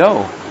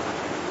samvido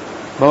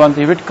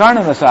bhavanti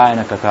ritkarna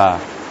rasayana katha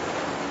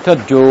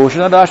tad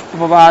joshana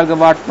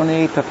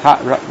dashpavagarvatmani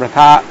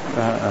ratha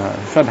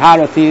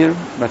shradharatir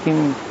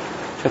ratim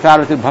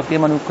Chatharatir bhakti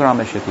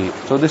anukramashati.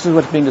 So this is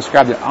what's being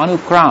described as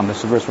anukram. This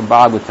is a verse from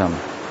Bhagavatam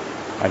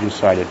I just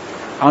cited.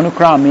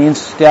 Anukram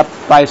means step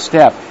by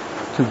step.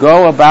 To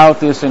go about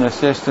this in a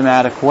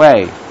systematic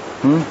way.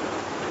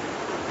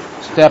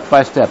 Step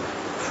by step.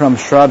 From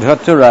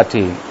Shraddha to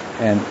Rati.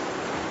 And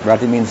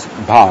Rati means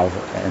bhav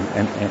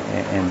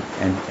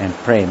and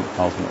prem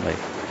ultimately.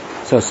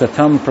 So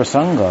satam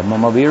prasanga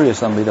mamavirya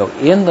samvido.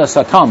 In the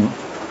satam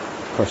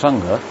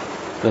prasanga,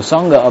 the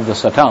sangha of the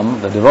satam,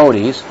 the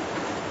devotees,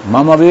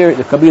 mamavirya,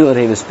 the Kabila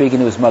Dev is speaking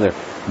to his mother.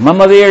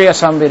 Mamavirya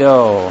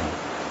samvido.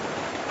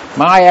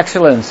 My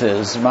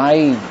excellences,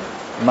 my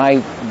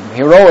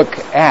heroic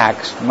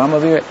acts,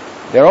 mamavirya,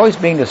 they're always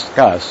being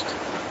discussed.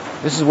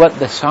 This is what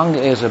the sangha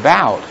is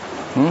about.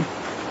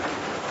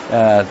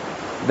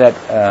 That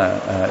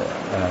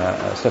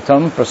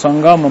satam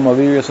prasanga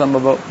mamavirya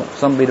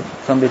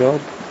samvido.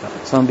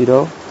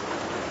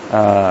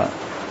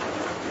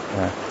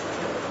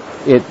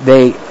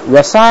 They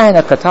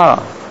rasayana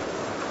kata.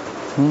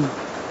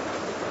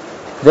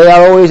 They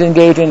are always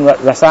engaged in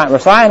rasayana.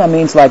 Rasayana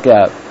means like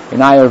in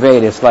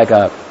Ayurveda, it's like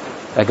a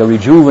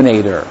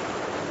rejuvenator,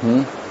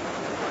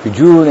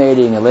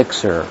 rejuvenating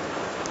elixir.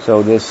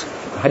 So this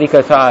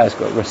harikatha is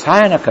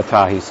rasayana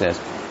kata. He says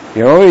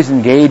they're always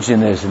engaged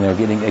in this, and they're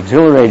getting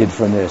exhilarated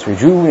from this,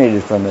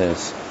 rejuvenated from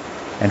this.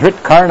 And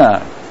hrit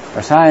karna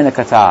rasayana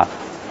kata.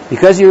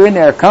 Because you're in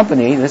their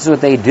company, this is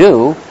what they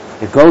do.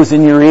 It goes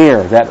in your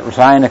ear, that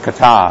rasayana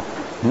kata.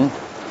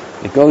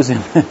 It goes in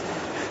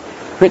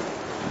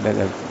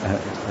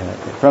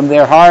from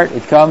their heart.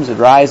 It comes, it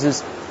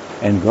rises,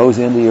 and goes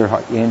into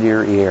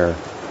your ear.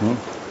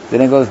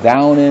 Then it goes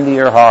down into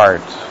your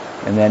heart,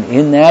 and then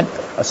in that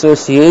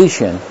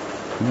association,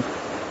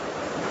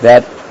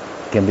 that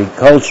can be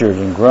cultured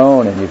and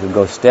grown, and you can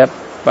go step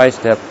by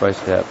step by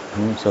step.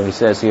 So he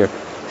says here,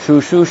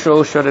 Shushu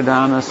Sho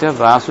Shradhanasya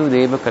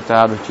Vasudeva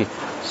Kataruchi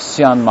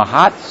Syan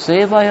Mahat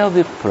Sevaya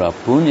Vipra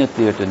Punya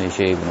Tirtha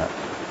Nishevana.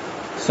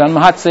 San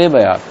Mahat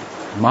Sevaya.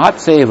 Mahat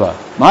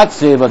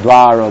Seva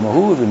Dwara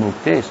Mahu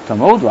Vimuktes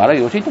Tamo Dwara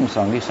Yoshitam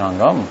Sangi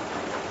Sangam.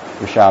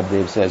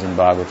 Rishabdev says in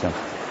Bhagavatam.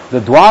 The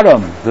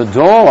Dwaram, the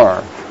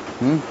door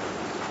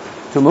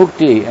to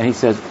Mukti, and he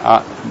says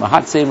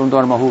Mahat Sevam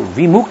Dwara Mahu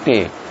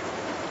Vimukte.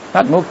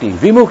 Not Mukti,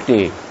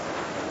 Vimukti.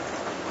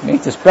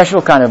 It's a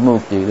special kind of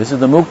Mukti. This is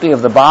the Mukti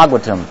of the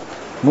Bhagavatam.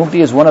 Mukti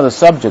is one of the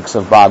subjects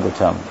of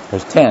Bhagavatam.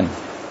 There's 10.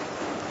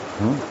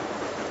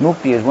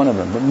 Mukti is one of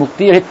them. But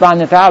Mukti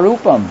Hitpanyata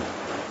Rupam.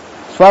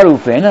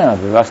 Swarupena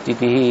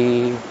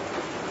Vivastiti.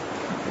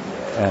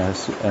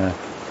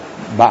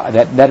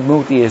 That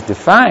Mukti is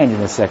defined in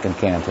the second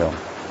canto.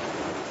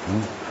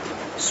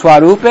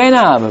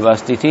 Swarupena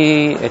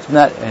Vivastiti. It's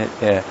not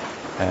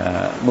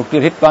Mukti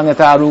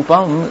Hitpanyata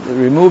Rupam,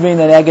 removing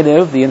the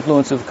negative, the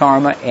influence of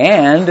karma,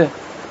 and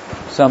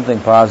something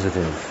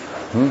positive.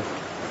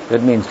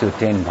 That means to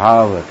attain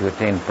bhava, to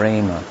attain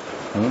prema.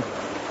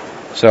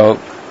 So,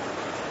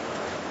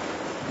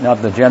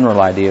 not the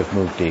general idea of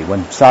mukti.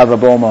 When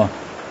Sarvabhauma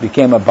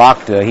became a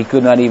bhakta, he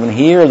could not even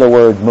hear the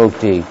word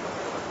mukti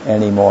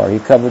anymore. He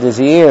covered his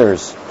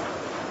ears.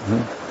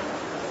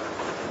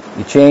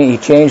 He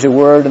changed the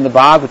word in the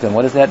Bhagavatam.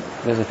 What is that?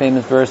 There's a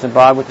famous verse in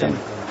Bhagavatam.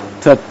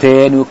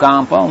 Tatte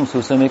nukampam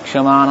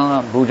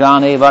susamikshamana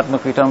bhujane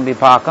vatmakritam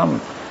vipakam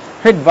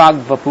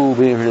hridvag vapu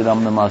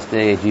virhridam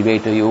namaste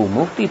jiveta yo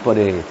mukti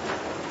pade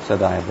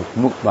sadaya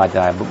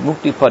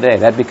mukti pade.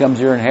 That becomes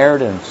your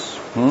inheritance.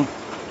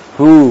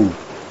 Who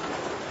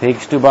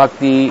takes to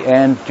bhakti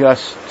and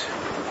just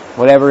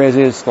whatever is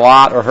his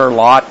lot or her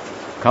lot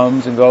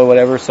comes and goes,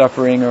 whatever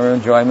suffering or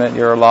enjoyment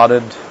you're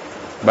allotted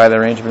by the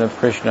arrangement of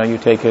Krishna, you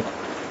take it.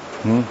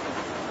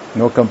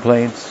 No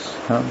complaints.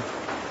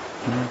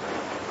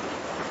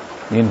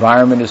 The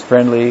environment is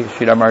friendly.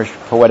 Sridhar Maharaj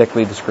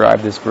poetically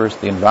described this verse.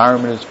 The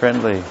environment is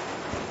friendly.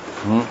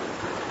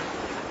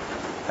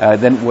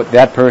 Then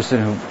that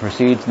person who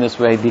proceeds in this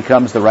way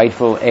becomes the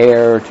rightful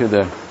heir to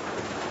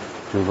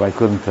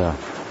Vaikuntha,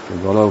 to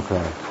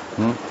Goloka.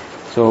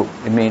 So,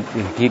 I mean,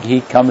 he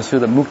comes to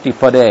the Mukti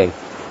Pade,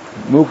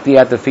 Mukti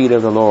at the feet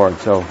of the Lord.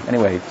 So,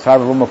 anyway,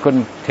 Sarvabhauma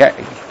couldn't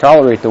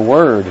tolerate the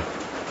word.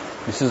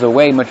 This is a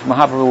way in which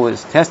Mahaprabhu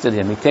has tested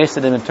him. He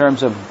tested him in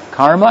terms of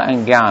karma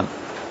and jnana.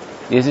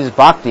 Is his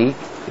bhakti,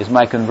 is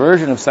my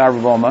conversion of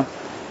Sarvabhauma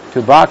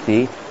to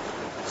bhakti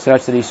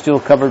such that he's still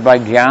covered by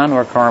jnana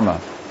or karma?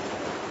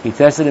 He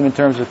tested him in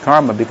terms of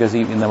karma because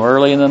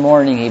early in the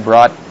morning he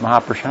brought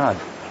Mahaprasad.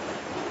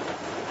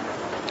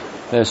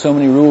 There's so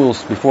many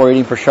rules before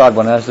eating prasad.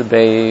 One has to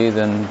bathe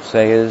and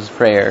say his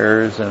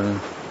prayers and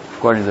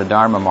according to the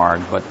Dharma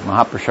Marg. But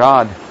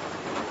Mahaprasad,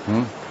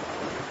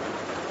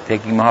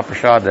 taking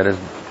Mahaprasad, that is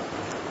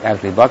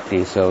actually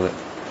bhakti. So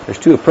there's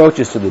two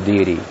approaches to the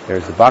deity.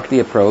 There's the bhakti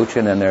approach,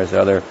 and then there's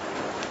the other,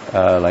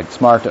 like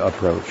smarta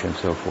approach, and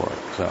so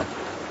forth. So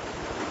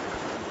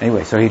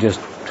anyway, so he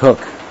just took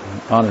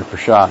honored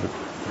prasad.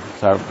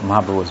 So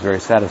Mahaprabhu was very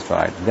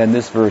satisfied. Then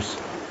this verse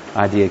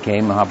idea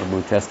came.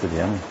 Mahaprabhu tested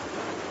him.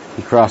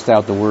 He crossed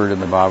out the word in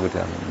the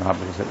Bhagavatam.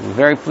 Mahaprabhu said, "We're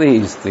very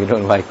pleased that you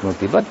don't like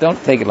mukti, but don't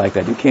take it like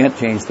that. You can't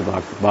change the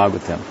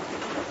Bhagavatam.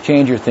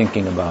 Change your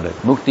thinking about it.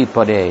 Mukti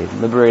pade,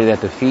 liberated at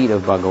the feet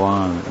of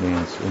Bhagavan,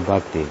 means in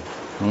bhakti."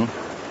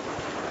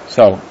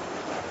 So,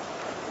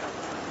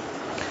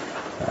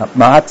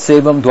 Mahat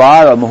Sevam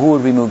Dwara Muhur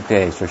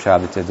Vimukte, Sri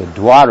Shabbat says, the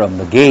Dwaram,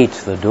 the gate,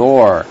 the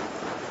door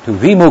to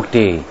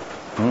Vimukti.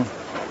 A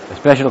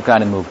special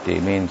kind of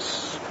mukti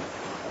means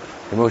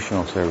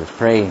devotional service,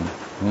 praying.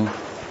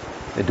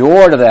 The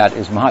door to that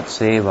is Mahat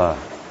Seva.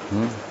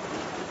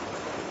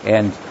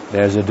 And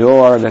there's a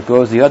door that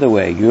goes the other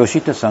way,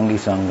 Yoshita Sangi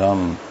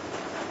Sangam,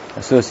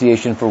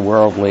 association for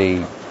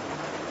worldly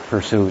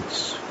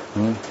pursuits.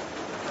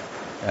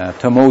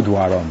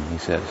 Tamodwaram, he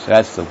says.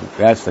 That's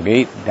the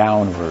gate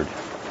downward.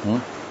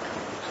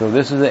 So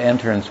this is the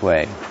entrance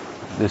way,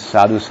 this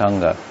sadhu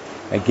sangha.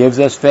 It gives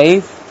us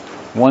faith.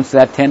 Once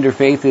that tender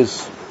faith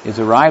is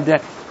arrived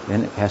at,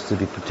 then it has to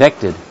be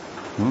protected.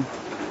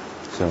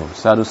 So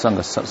sadhu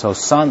sangha. So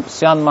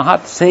Syan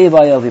Mahat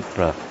Sevaya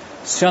Vipra.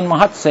 Syan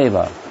Mahat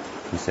Seva,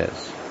 he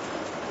says.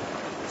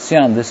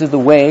 Syan, this is the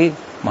way,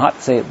 Mahat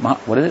Seva,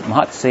 what is it?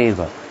 Mahat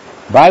Seva.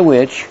 By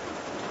which,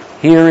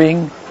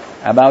 hearing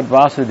about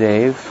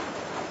Vasudev,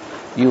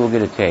 you will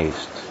get a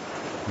taste.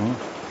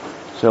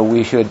 So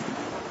we should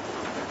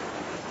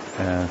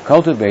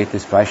cultivate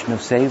this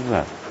Vaishnava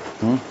Seva.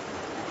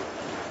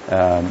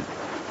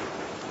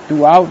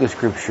 Throughout the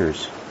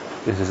scriptures,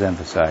 this is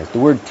emphasized. The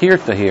word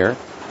tirtha here,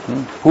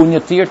 punya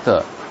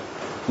tirtha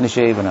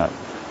nishevana.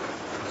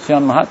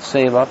 Syan Mahat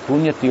Seva,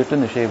 punya tirtha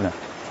nishevana.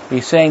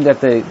 He's saying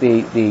that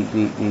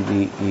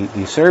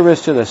the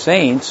service to the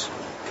saints,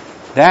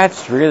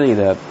 that's really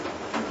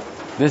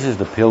this is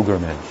the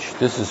pilgrimage.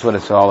 This is what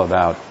it's all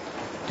about.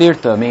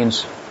 Tirtha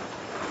means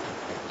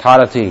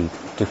tarati,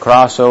 to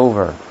cross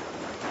over.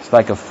 It's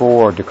like a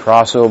ford to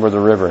cross over the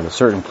river in a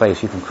certain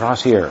place. You can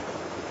cross here.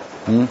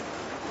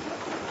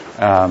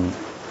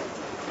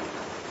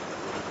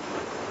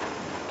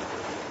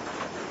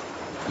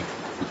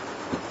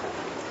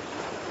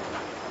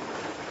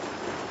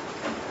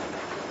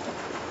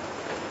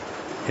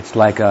 It's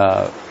like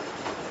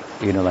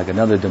like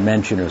another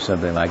dimension or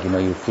something. Like,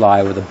 you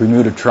fly with a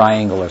Bermuda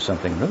Triangle or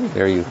something.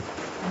 There you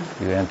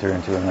enter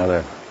into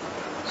another.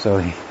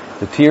 So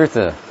the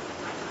tirtha,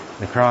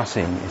 the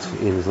crossing,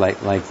 is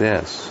like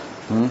this.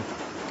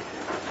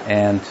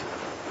 And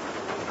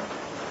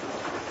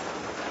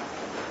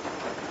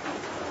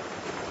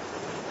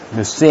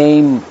the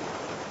same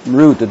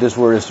root that this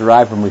word is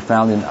derived from, we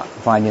find in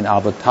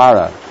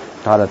avatara,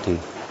 tarati,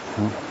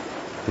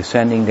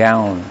 descending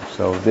down.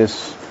 So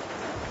this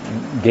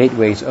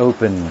gateway is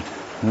opened.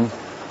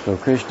 So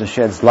Krishna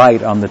sheds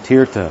light on the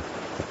tirtha,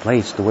 the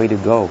place, the way to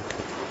go.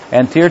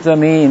 And tirtha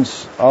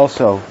means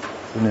also,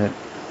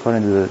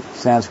 according to the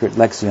Sanskrit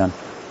lexicon,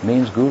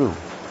 means guru.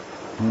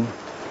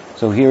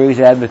 So here he's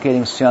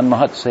advocating Syan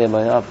Mahat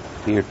Sevaya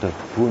Tirtha,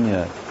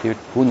 Punya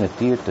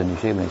Tirtha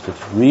Nishevana.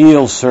 Such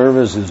real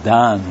service is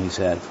done, he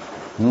said,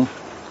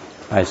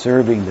 by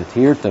serving the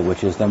Tirtha,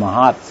 which is the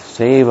Mahat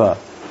Seva.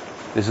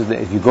 This is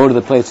if you go to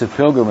the place of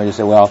pilgrimage, you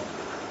say, well,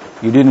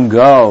 you didn't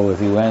go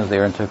if you went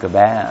there and took a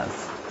bath.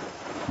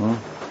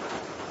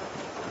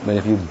 But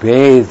if you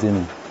bathed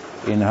in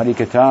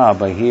Harikatha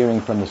by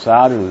hearing from the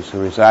sadhus who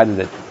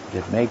resided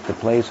that make the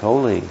place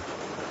holy,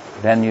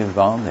 then you've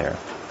gone there.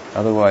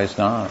 Otherwise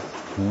not.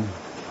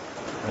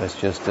 It's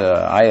just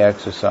eye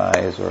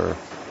exercise or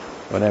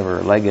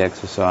whatever, leg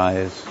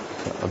exercise,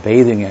 a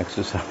bathing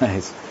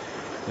exercise,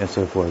 and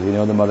so forth.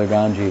 The Mother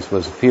Ganges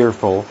was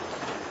fearful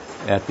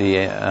at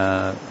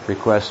the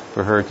request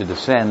for her to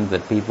descend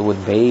that people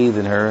would bathe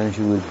in her and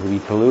she would be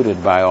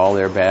polluted by all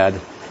their bad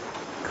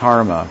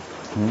karma.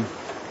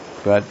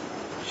 But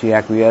she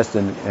acquiesced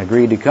and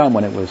agreed to come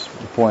when it was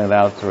pointed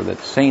out to her that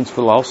saints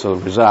will also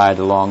reside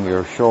along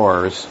your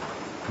shores,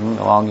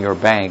 along your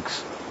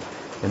banks,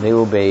 and they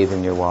will bathe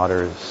in your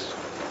waters.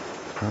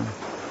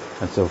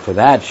 And so for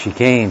that she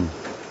came.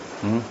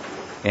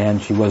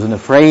 And she wasn't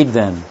afraid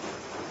then.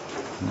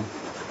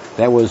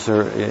 That was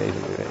her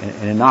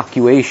an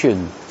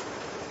inoculation,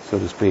 so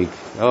to speak.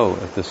 Oh,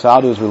 if the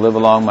sadhus will live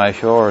along my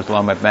shores,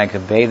 along my banks,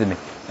 and bathe in me,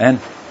 and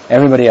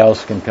everybody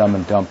else can come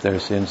and dump their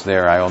sins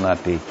there, I will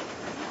not be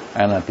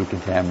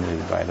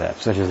contaminated by that.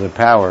 Such is the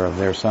power of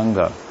their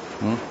sangha.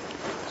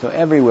 So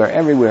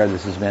everywhere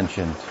this is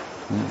mentioned.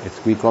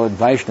 We call it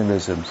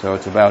Vaishnavism, so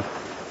it's about,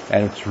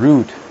 at its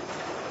root,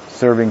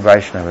 serving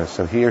Vaishnavas.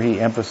 So here he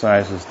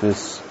emphasizes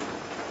this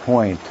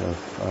point of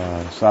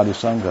sadhu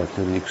sangha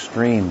to the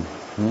extreme.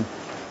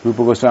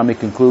 Rupa Goswami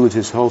concludes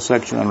his whole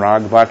section on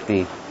Rag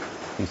Bhakti.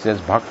 He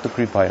says, Bhakta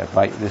Kripaya.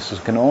 This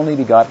can only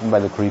be gotten by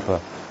the Kripa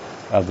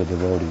of the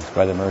devotees,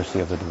 by the mercy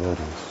of the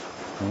devotees.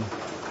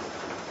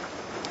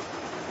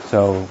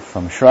 So,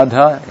 from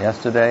Shraddha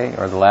yesterday,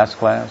 or the last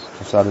class,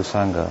 to Sadhu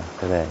Sangha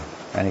today.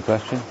 Any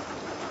question?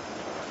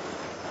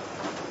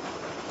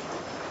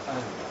 I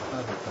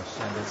have a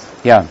question.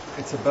 Yeah.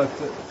 It's about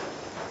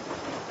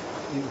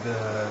you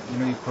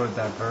quoted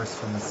that verse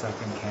from the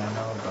second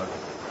canto about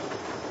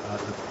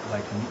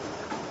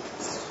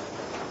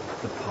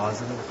the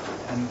positive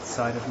end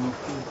side of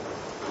mukti.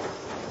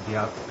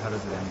 How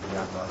does it end?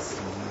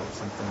 Vyavasi or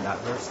something, that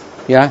verse?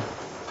 Yeah.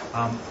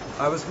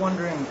 I was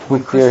wondering,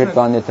 Muktir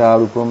Hitanyata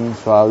Rupam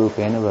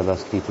Swarupena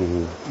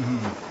Vavastitihi.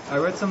 I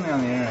read something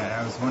on the internet, and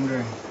I was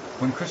wondering,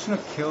 when Krishna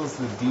kills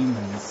the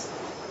demons,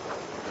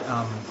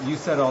 you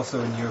said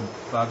also in your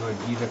Bhagavad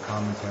Gita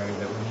commentary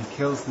that when he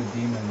kills the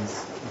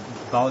demons,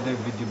 Baladev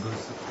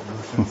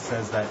Vidyabhushan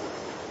says that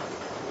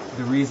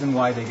the reason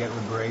why they get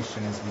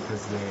liberation is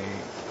because he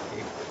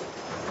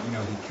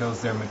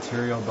kills their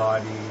material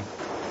body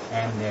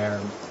and their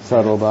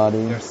subtle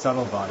body. Their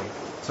subtle body.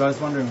 So I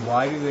was wondering,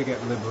 why do they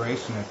get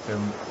liberation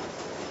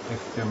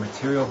if their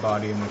material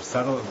body and their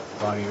subtle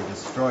body are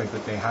destroyed,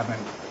 but they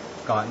haven't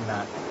gotten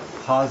that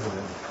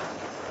positive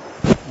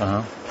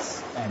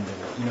end of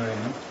it? You know what I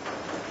mean?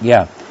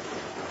 Yeah.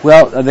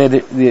 Well,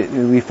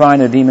 we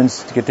find the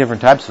demons get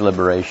different types of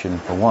liberation.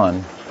 For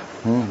one,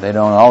 they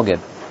don't all get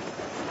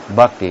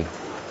bhakti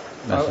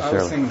necessarily. I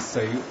was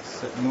saying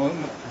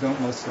don't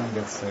most of them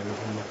get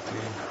Sayuja Mukti?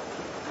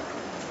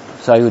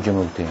 Sayuja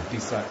Mukti.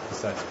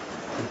 Besides,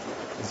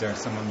 is there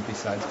someone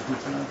besides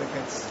Putana that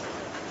gets?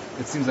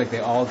 It seems like they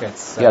all get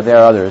Sayuja. Yeah, there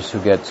are others who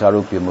get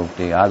Sarupya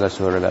Mukti.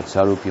 Agasura got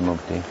Sarupya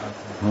Mukti.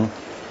 Okay.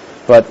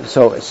 But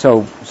so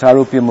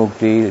Sarupya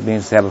Mukti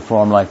means to have a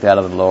form like that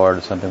of the Lord,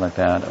 or something like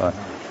that.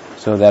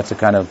 So that's a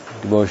kind of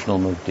devotional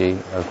mukti.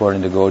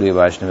 According to Gaudiya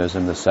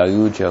Vaishnavism, the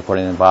Sayuja,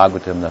 according to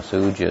Bhagavatam, the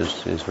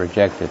Sayuja is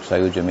rejected.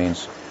 Sayuja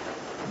means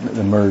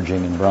the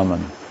merging in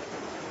Brahman.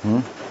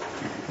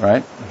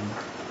 Right?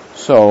 Mm-hmm.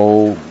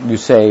 So you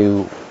say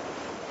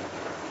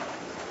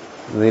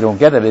they don't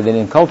get that, they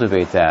didn't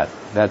cultivate that.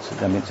 That's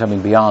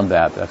something beyond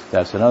that.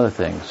 That's another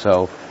thing.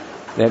 So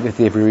that if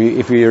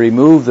you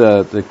remove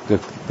the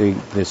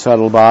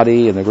subtle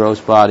body and the gross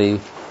body,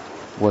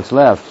 what's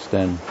left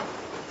then?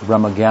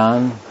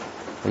 Brahmagyan,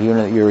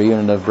 you're a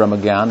unit of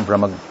Brahmagyan,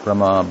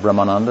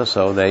 Brahmananda,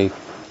 so they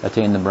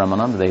attain the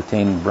Brahmananda, they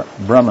attain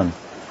Brahman.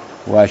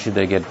 Why should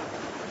they get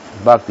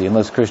bhakti?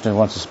 Unless Krishna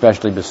wants to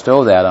specially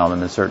bestow that on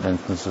them in certain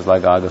instances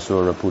like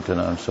Agasura,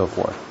 Putana, and so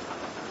forth.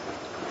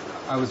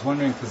 I was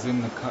wondering, because in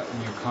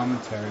your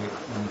commentary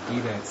in the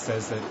Gita, it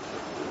says that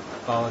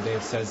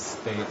Baladev says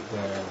their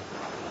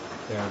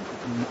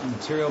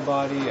material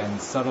body and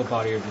subtle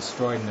body are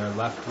destroyed and they're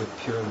left with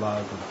pure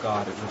love of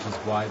God, which is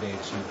why they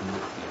achieve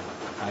mukti.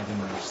 I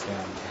didn't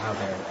understand how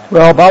they're...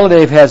 Well,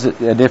 Baladev has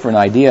a different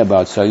idea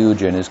about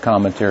Sayuja in his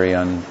commentary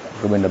on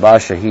Govinda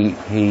Bhasha. He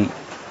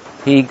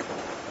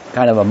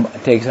kind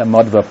of takes a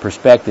Madhva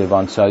perspective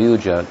on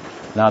Sayuja,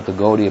 not the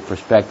Gaudiya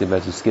perspective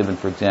as is given,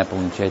 for example,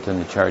 in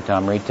Chaitanya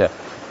Charitamrita,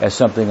 as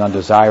something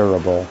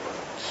undesirable.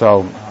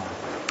 So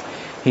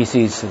he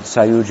sees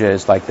Sayuja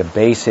as like the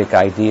basic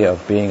idea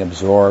of being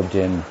absorbed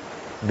in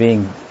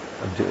being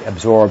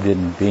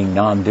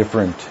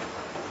non-different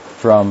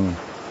from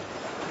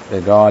the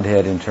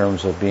Godhead in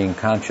terms of being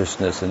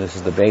consciousness, and this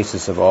is the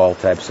basis of all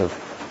types of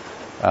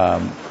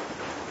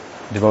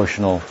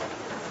devotional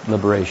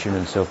liberation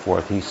and so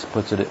forth. He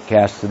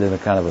casts it in a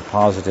kind of a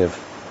positive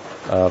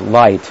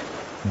light.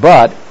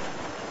 But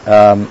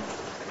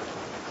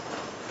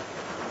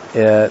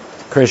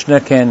Krishna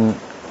can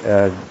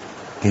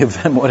give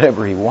them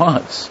whatever he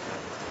wants.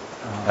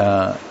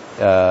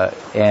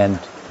 And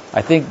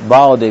I think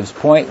Baladev's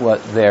point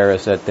there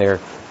is that their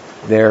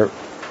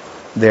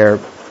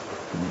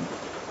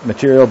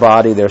material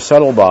body, their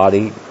subtle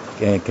body,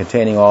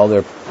 containing all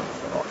the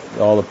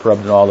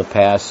prabdha and all the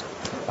past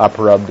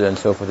aparabdha and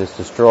so forth, is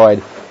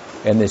destroyed,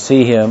 and they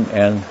see him,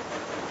 and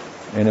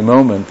in a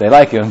moment they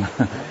like him,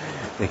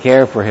 they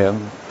care for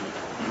him,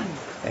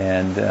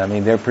 and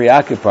they're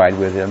preoccupied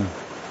with him.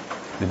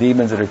 The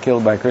demons that are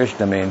killed by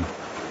Krishna,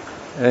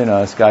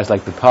 it's guys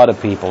like the Pada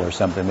people or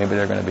something. Maybe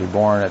they're going to be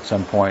born at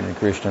some point in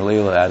Krishna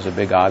Lila as a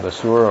big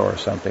Agasura or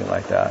something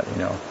like that.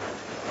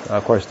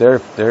 Of course they're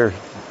very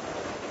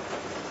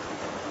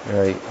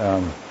like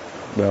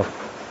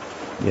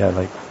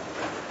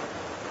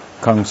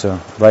Kamsa,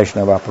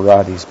 Vaishnava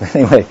Aparadis. But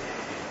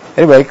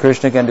anyway,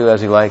 Krishna can do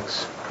as he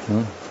likes.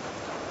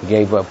 He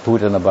gave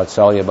Putana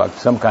Vatsalya Bhakti,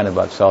 some kind of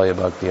Vatsalya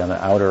Bhakti on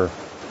the outer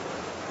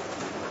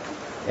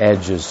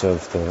edges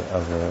of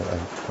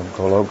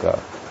Goloka.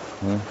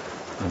 And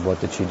what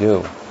did she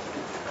do?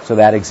 So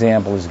that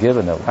example is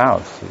given of, wow,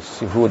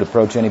 who would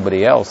approach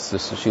anybody else?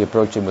 She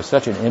approached him with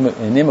such an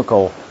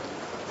inimical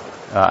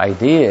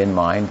idea in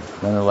mind.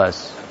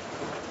 Nonetheless,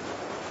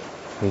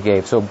 he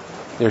gave. So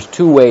there's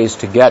two ways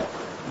to get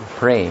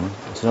prema.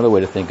 It's another way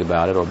to think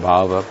about it, or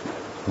bhava.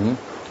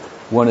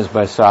 One is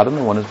by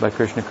sadhana, one is by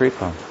Krishna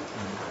Kripa.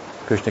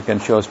 Krishna can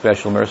show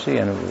special mercy,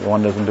 and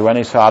one doesn't do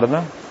any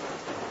sadhana,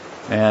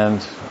 and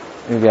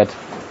you get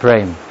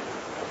prema.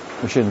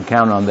 We shouldn't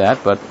count on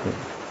that, but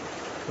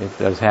it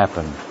does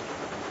happen.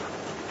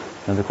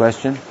 Another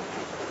question?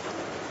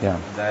 Yeah.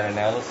 That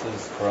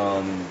analysis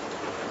from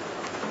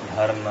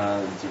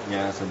Dharma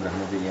Jignasa,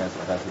 Brahma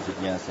Jignasa, Rasa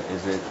Jignasa,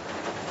 is it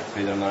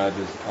Sridhar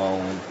Maharaj's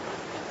own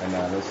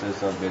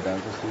analysis of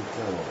Vedanta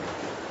Sutra? Or?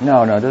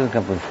 No, it doesn't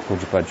come from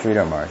Pujapad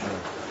Sridhar Maharaj.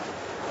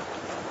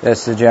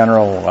 That's the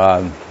general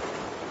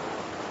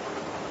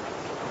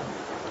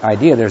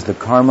idea. There's the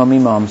Karma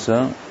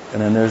Mimamsa,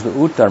 and then there's the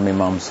Uttar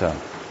Mimamsa.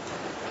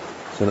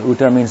 So the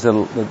Uttar means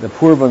the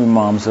Purva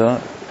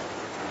Mimamsa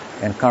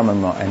and karma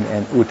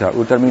and uttar.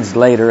 Uttar means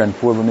later and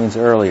purva means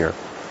earlier.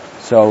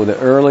 So the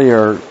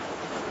earlier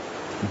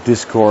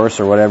discourse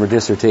or whatever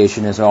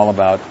dissertation is all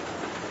about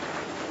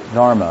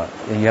dharma,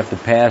 and you have to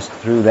pass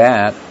through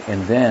that,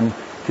 and then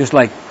just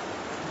like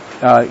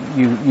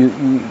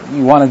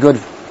you want a good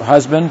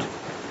husband,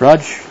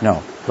 Raj?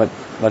 No, but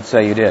let's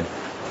say you did.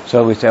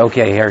 So we say,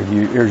 okay,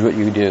 here's what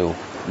you do.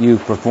 You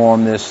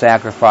perform this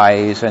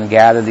sacrifice and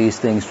gather these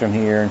things from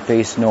here and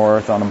face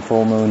north on a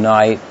full moon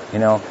night,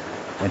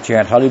 and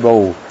chant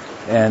Haribo,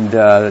 and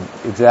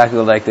exactly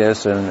like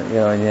this, and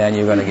and then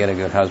you're going to get a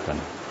good husband.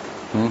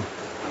 And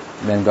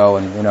then go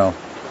and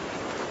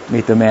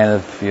meet the man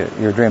of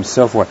your dreams,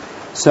 so forth.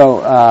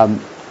 So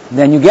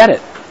then you get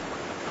it.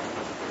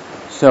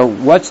 So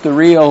what's the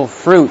real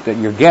fruit that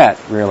you get,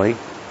 really,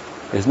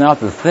 is not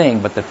the thing,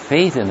 but the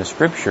faith in the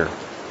Scripture.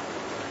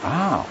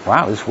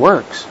 Wow, this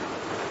works.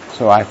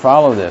 So I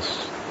follow this.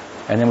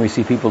 And then we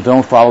see people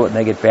don't follow it and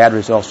they get bad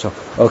results. So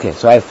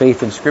I have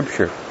faith in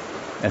Scripture.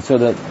 And so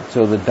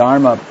the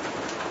Dharma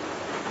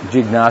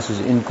Jignasa's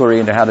inquiry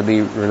into how to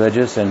be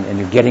religious, and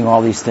you're getting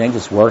all these things,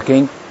 it's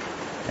working,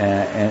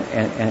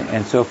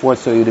 and so forth.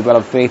 So you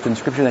develop faith in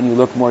Scripture, then you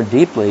look more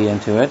deeply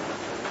into it,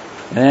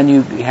 and then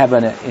you have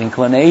an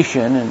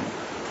inclination, and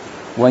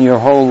when your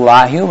whole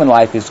human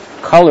life is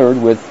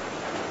colored with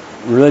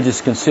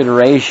religious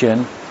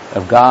consideration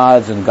of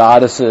gods and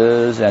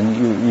goddesses, and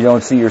you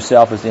don't see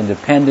yourself as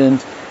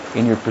independent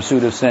in your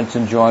pursuit of sense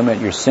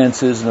enjoyment. Your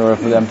senses, in order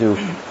for them to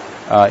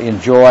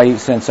enjoy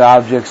sense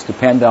objects,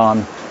 depend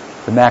on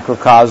the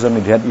macrocosm.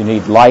 You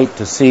need light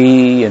to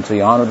see, and so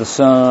you honor the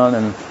sun,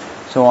 and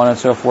so on and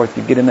so forth.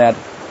 You get in that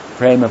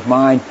frame of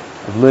mind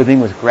of living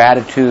with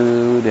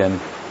gratitude and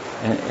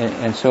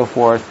so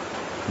forth.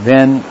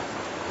 Then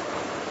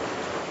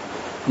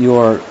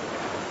you're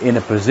in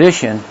a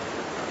position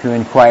to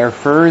inquire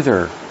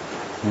further.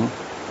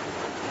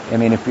 I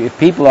mean, if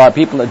people,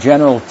 a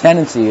general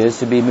tendency is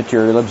to be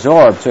material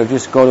absorbed. So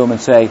just go to them and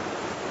say,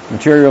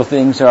 material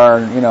things are,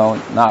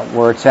 not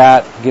where it's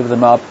at, give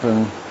them up,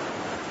 and,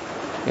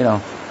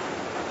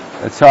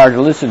 it's hard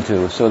to listen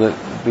to. So the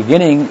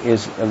beginning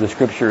of the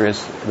Scripture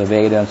is the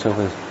Veda and so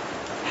forth.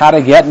 How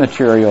to get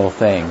material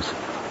things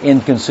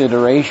in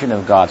consideration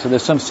of God. So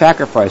there's some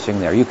sacrificing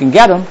there. You can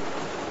get them,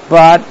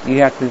 but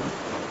you have to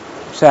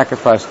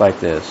sacrifice like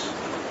this.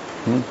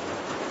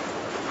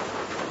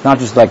 Not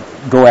just like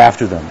go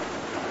after them.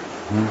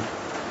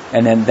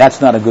 And then that's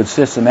not a good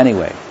system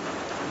anyway.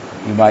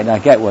 You might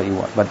not get what you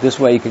want, but this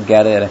way you can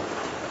get it.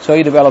 So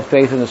you develop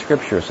faith in the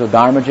Scripture. So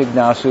Dharma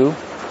Jignasu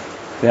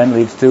then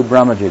leads to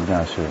Brahma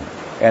Jignasu.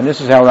 And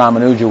this is how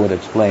Ramanuja would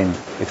explain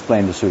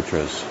the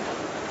sutras.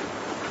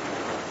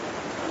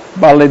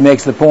 Baladev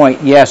makes the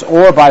point, yes,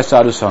 or by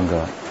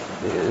sadhusanga,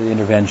 the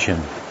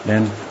intervention.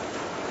 Then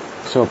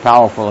so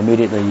powerful,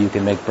 immediately you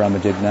can make Brahma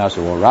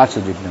Jignasu or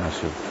Rasa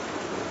Jignasu,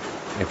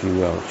 if you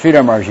will.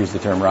 Sridhar Maharaj used the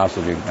term Rasa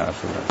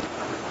Jignasu.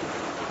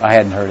 I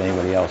hadn't heard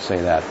anybody else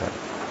say that. But.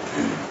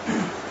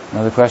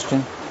 Another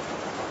question?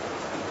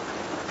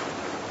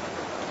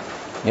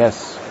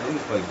 Yes? I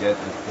didn't quite get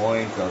the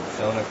point of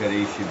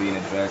Shaunakarishi being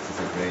addressed as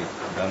a great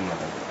Dhamma.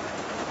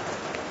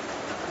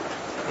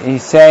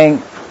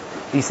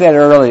 He said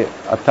earlier,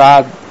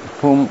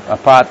 atapum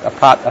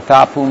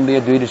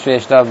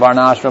dvidasheshta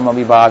varnashrama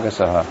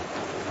vibhagasaha.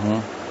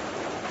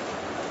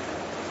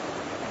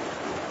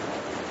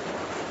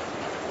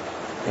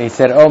 He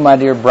said, oh my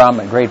dear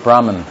Brahman, great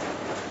Brahman,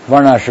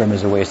 varnashram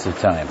is a waste of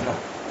time.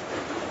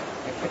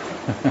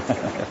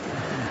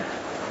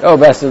 Oh,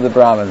 best of the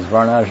Brahmins,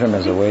 varnashram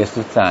is a waste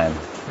of time.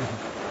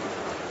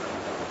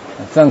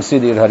 Sang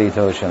siddhir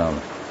haritoshanam.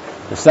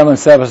 The sum and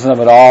substance of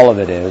it, all of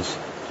it is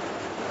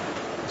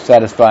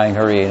satisfying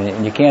Hari,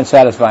 and you can't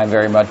satisfy him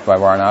very much by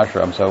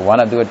varnashram, so why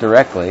not do it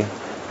directly?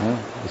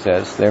 He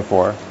says,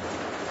 therefore,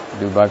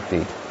 do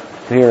bhakti.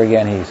 So here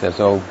again he says,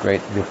 oh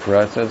great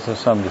Vipra, so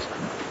some just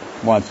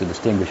wants to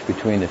distinguish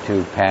between the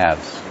two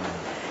paths.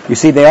 You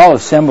see, they all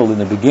assembled in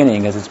the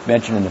beginning, as it's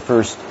mentioned in the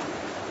first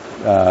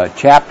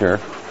chapter.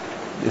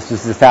 This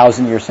is the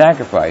 1,000-year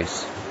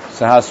sacrifice.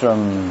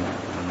 Sahasram,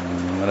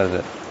 what is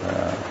it?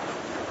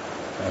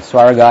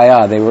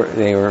 Swargaya.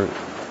 They were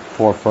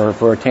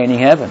for attaining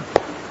heaven.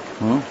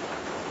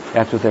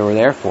 That's what they were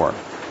there for.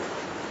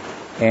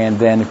 And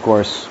then, of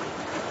course,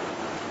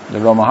 the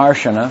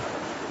Romaharshana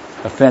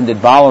offended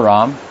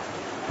Balaram.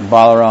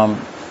 Balaram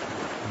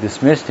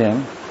dismissed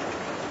him,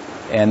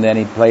 and then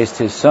he placed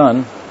his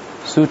son,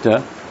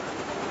 Sutta,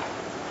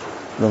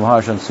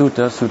 Romaharshana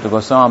Sutta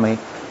Goswami,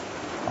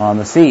 on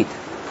the seat.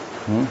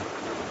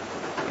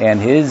 And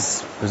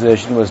his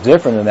position was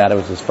different than that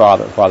of his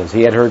father's.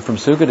 He had heard from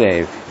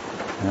Sukadev.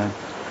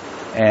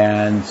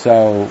 And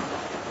so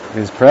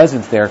his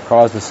presence there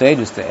caused the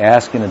sages to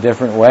ask in a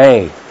different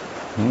way.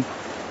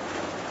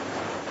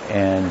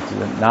 And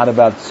not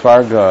about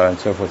Svarga and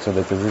so forth. So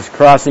that there's this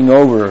crossing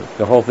over,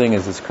 the whole thing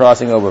is this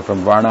crossing over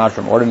from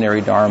Varnashram,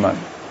 ordinary Dharma,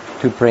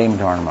 to Prem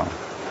Dharma.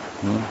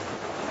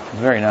 It's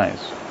very nice.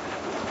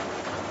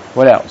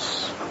 What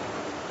else?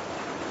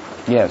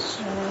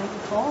 Yes.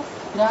 Both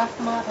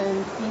Brahma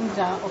and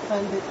Indra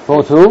offended.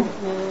 Both who?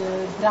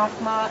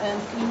 Brahma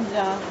and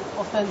Indra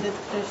offended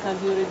Krishna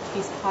during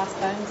his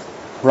pastimes.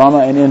 Brahma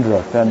and Indra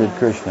offended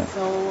Krishna.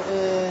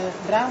 So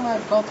Brahma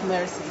got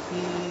mercy.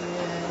 He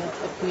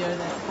appeared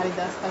as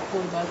Haridas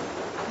Thakur, but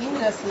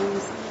Indra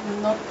seems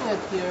not to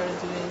appear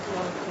during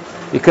Lord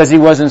Chaitanya. Because he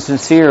wasn't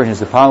sincere in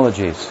his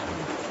apologies.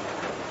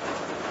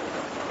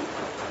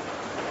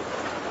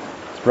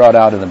 It's brought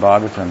out in the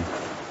Bhagavatam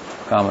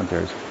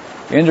commentaries.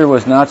 Indra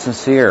was not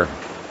sincere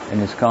in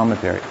his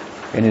commentary,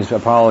 in his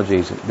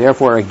apologies.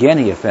 Therefore, again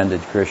he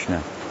offended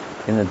Krishna.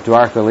 In the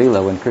Dwarka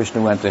Leela, when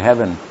Krishna went to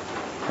heaven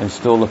and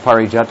stole the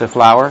Parijata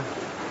flower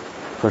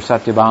for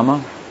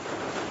Satyabhama,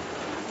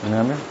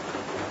 remember?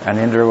 And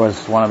Indra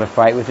wanted to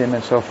fight with him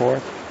and so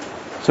forth.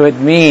 So it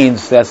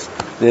means that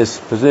this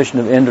position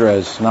of Indra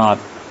is not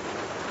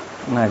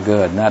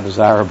good, not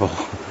desirable.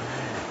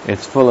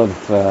 It's full of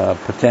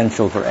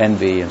potential for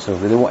envy and so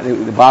forth.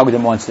 The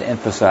Bhagavatam wants to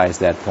emphasize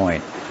that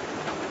point.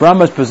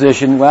 Brahma's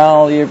position,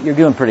 well, you're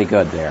doing pretty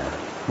good there.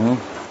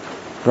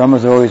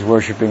 Brahma's always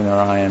worshipping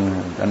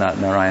Narayan, not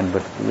Narayan,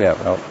 but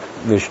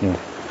Vishnu.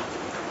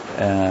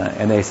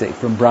 And they say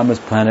from Brahma's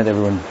planet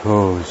everyone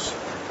goes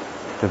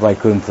to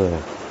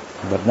Vaikuntha,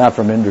 but not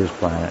from Indra's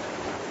planet.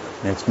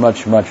 It's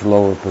much, much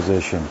lower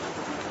position,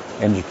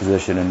 Indra's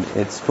position, and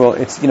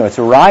it's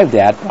arrived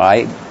at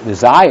by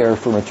desire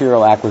for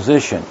material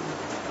acquisition.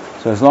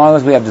 So as long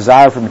as we have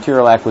desire for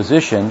material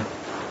acquisition,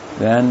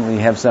 then we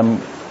have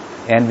some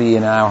envy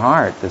in our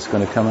heart that's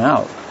going to come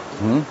out.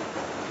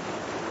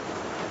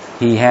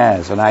 He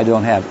has, and I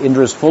don't have.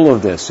 Indra's full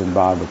of this in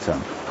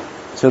Bhagavatam.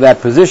 So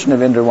that position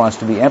of Indra wants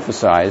to be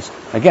emphasized.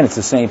 Again, it's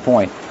the same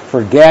point.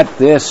 Forget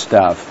this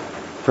stuff.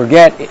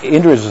 Forget,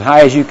 Indra is as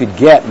high as you could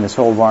get in this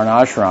whole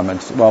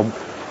Varnashram. Well,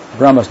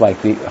 Brahma's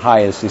like the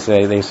highest,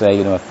 they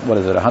say,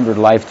 100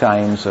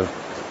 lifetimes of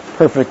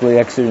perfectly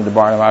executing the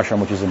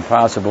Varnashram, which is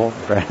impossible.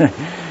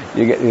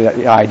 You get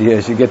the idea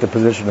is you get the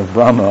position of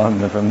Brahma,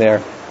 and from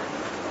there.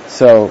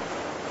 So,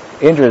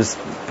 Indra's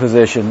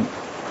position,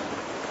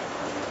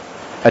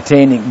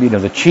 attaining,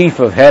 the chief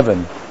of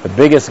heaven, the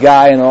biggest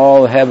guy in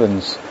all the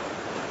heavens,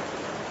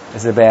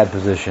 is a bad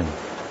position.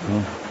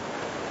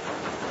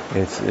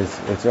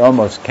 It's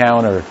almost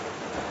counter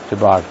to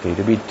bhakti.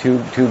 To be too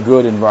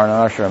good in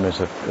Varnashram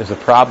is a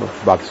problem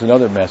for bhakti. It's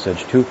another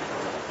message. Too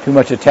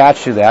much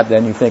attached to that,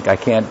 then you think I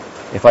can't.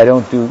 If I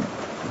don't do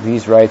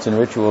these rites and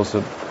rituals,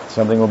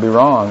 something will be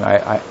wrong.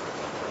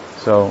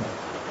 So,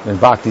 and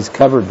bhakti's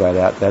covered by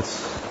that.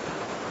 That's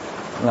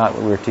not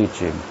what we're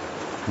teaching.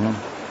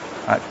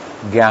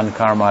 Gyan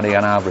karmadi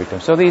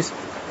anavritam. So these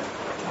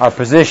are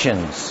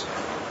positions.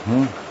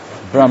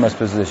 Brahma's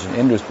position,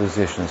 Indra's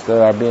positions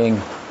that are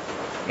being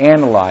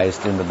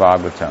analyzed in the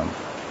Bhagavatam.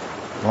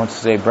 I want to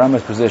say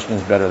Brahma's position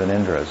is better than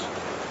Indra's.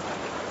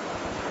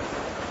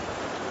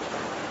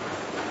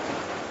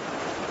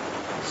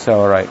 So,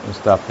 all right, we'll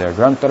stop there.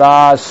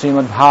 Grantara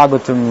Srimad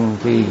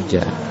Bhagavatam ki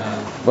jai.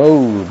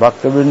 Bo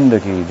Bhaktivinoda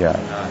ki jai.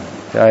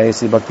 Jai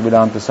Sri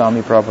Bhaktivedanta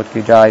Swami Prabhupada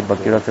ki jai.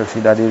 Bhakti Rakshak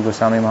Sri Dadir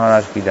Goswami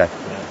Maharaj ki jai.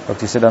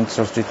 Bhakti Siddhanta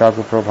Saraswati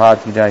Thakur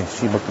Prabhupada ki jai.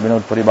 Sri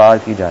Bhaktivinoda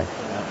Parivar ki jai.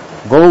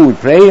 Go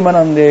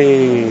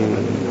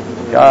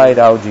Premanande. Jai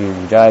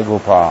Rauji. Jai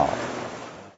Gopal.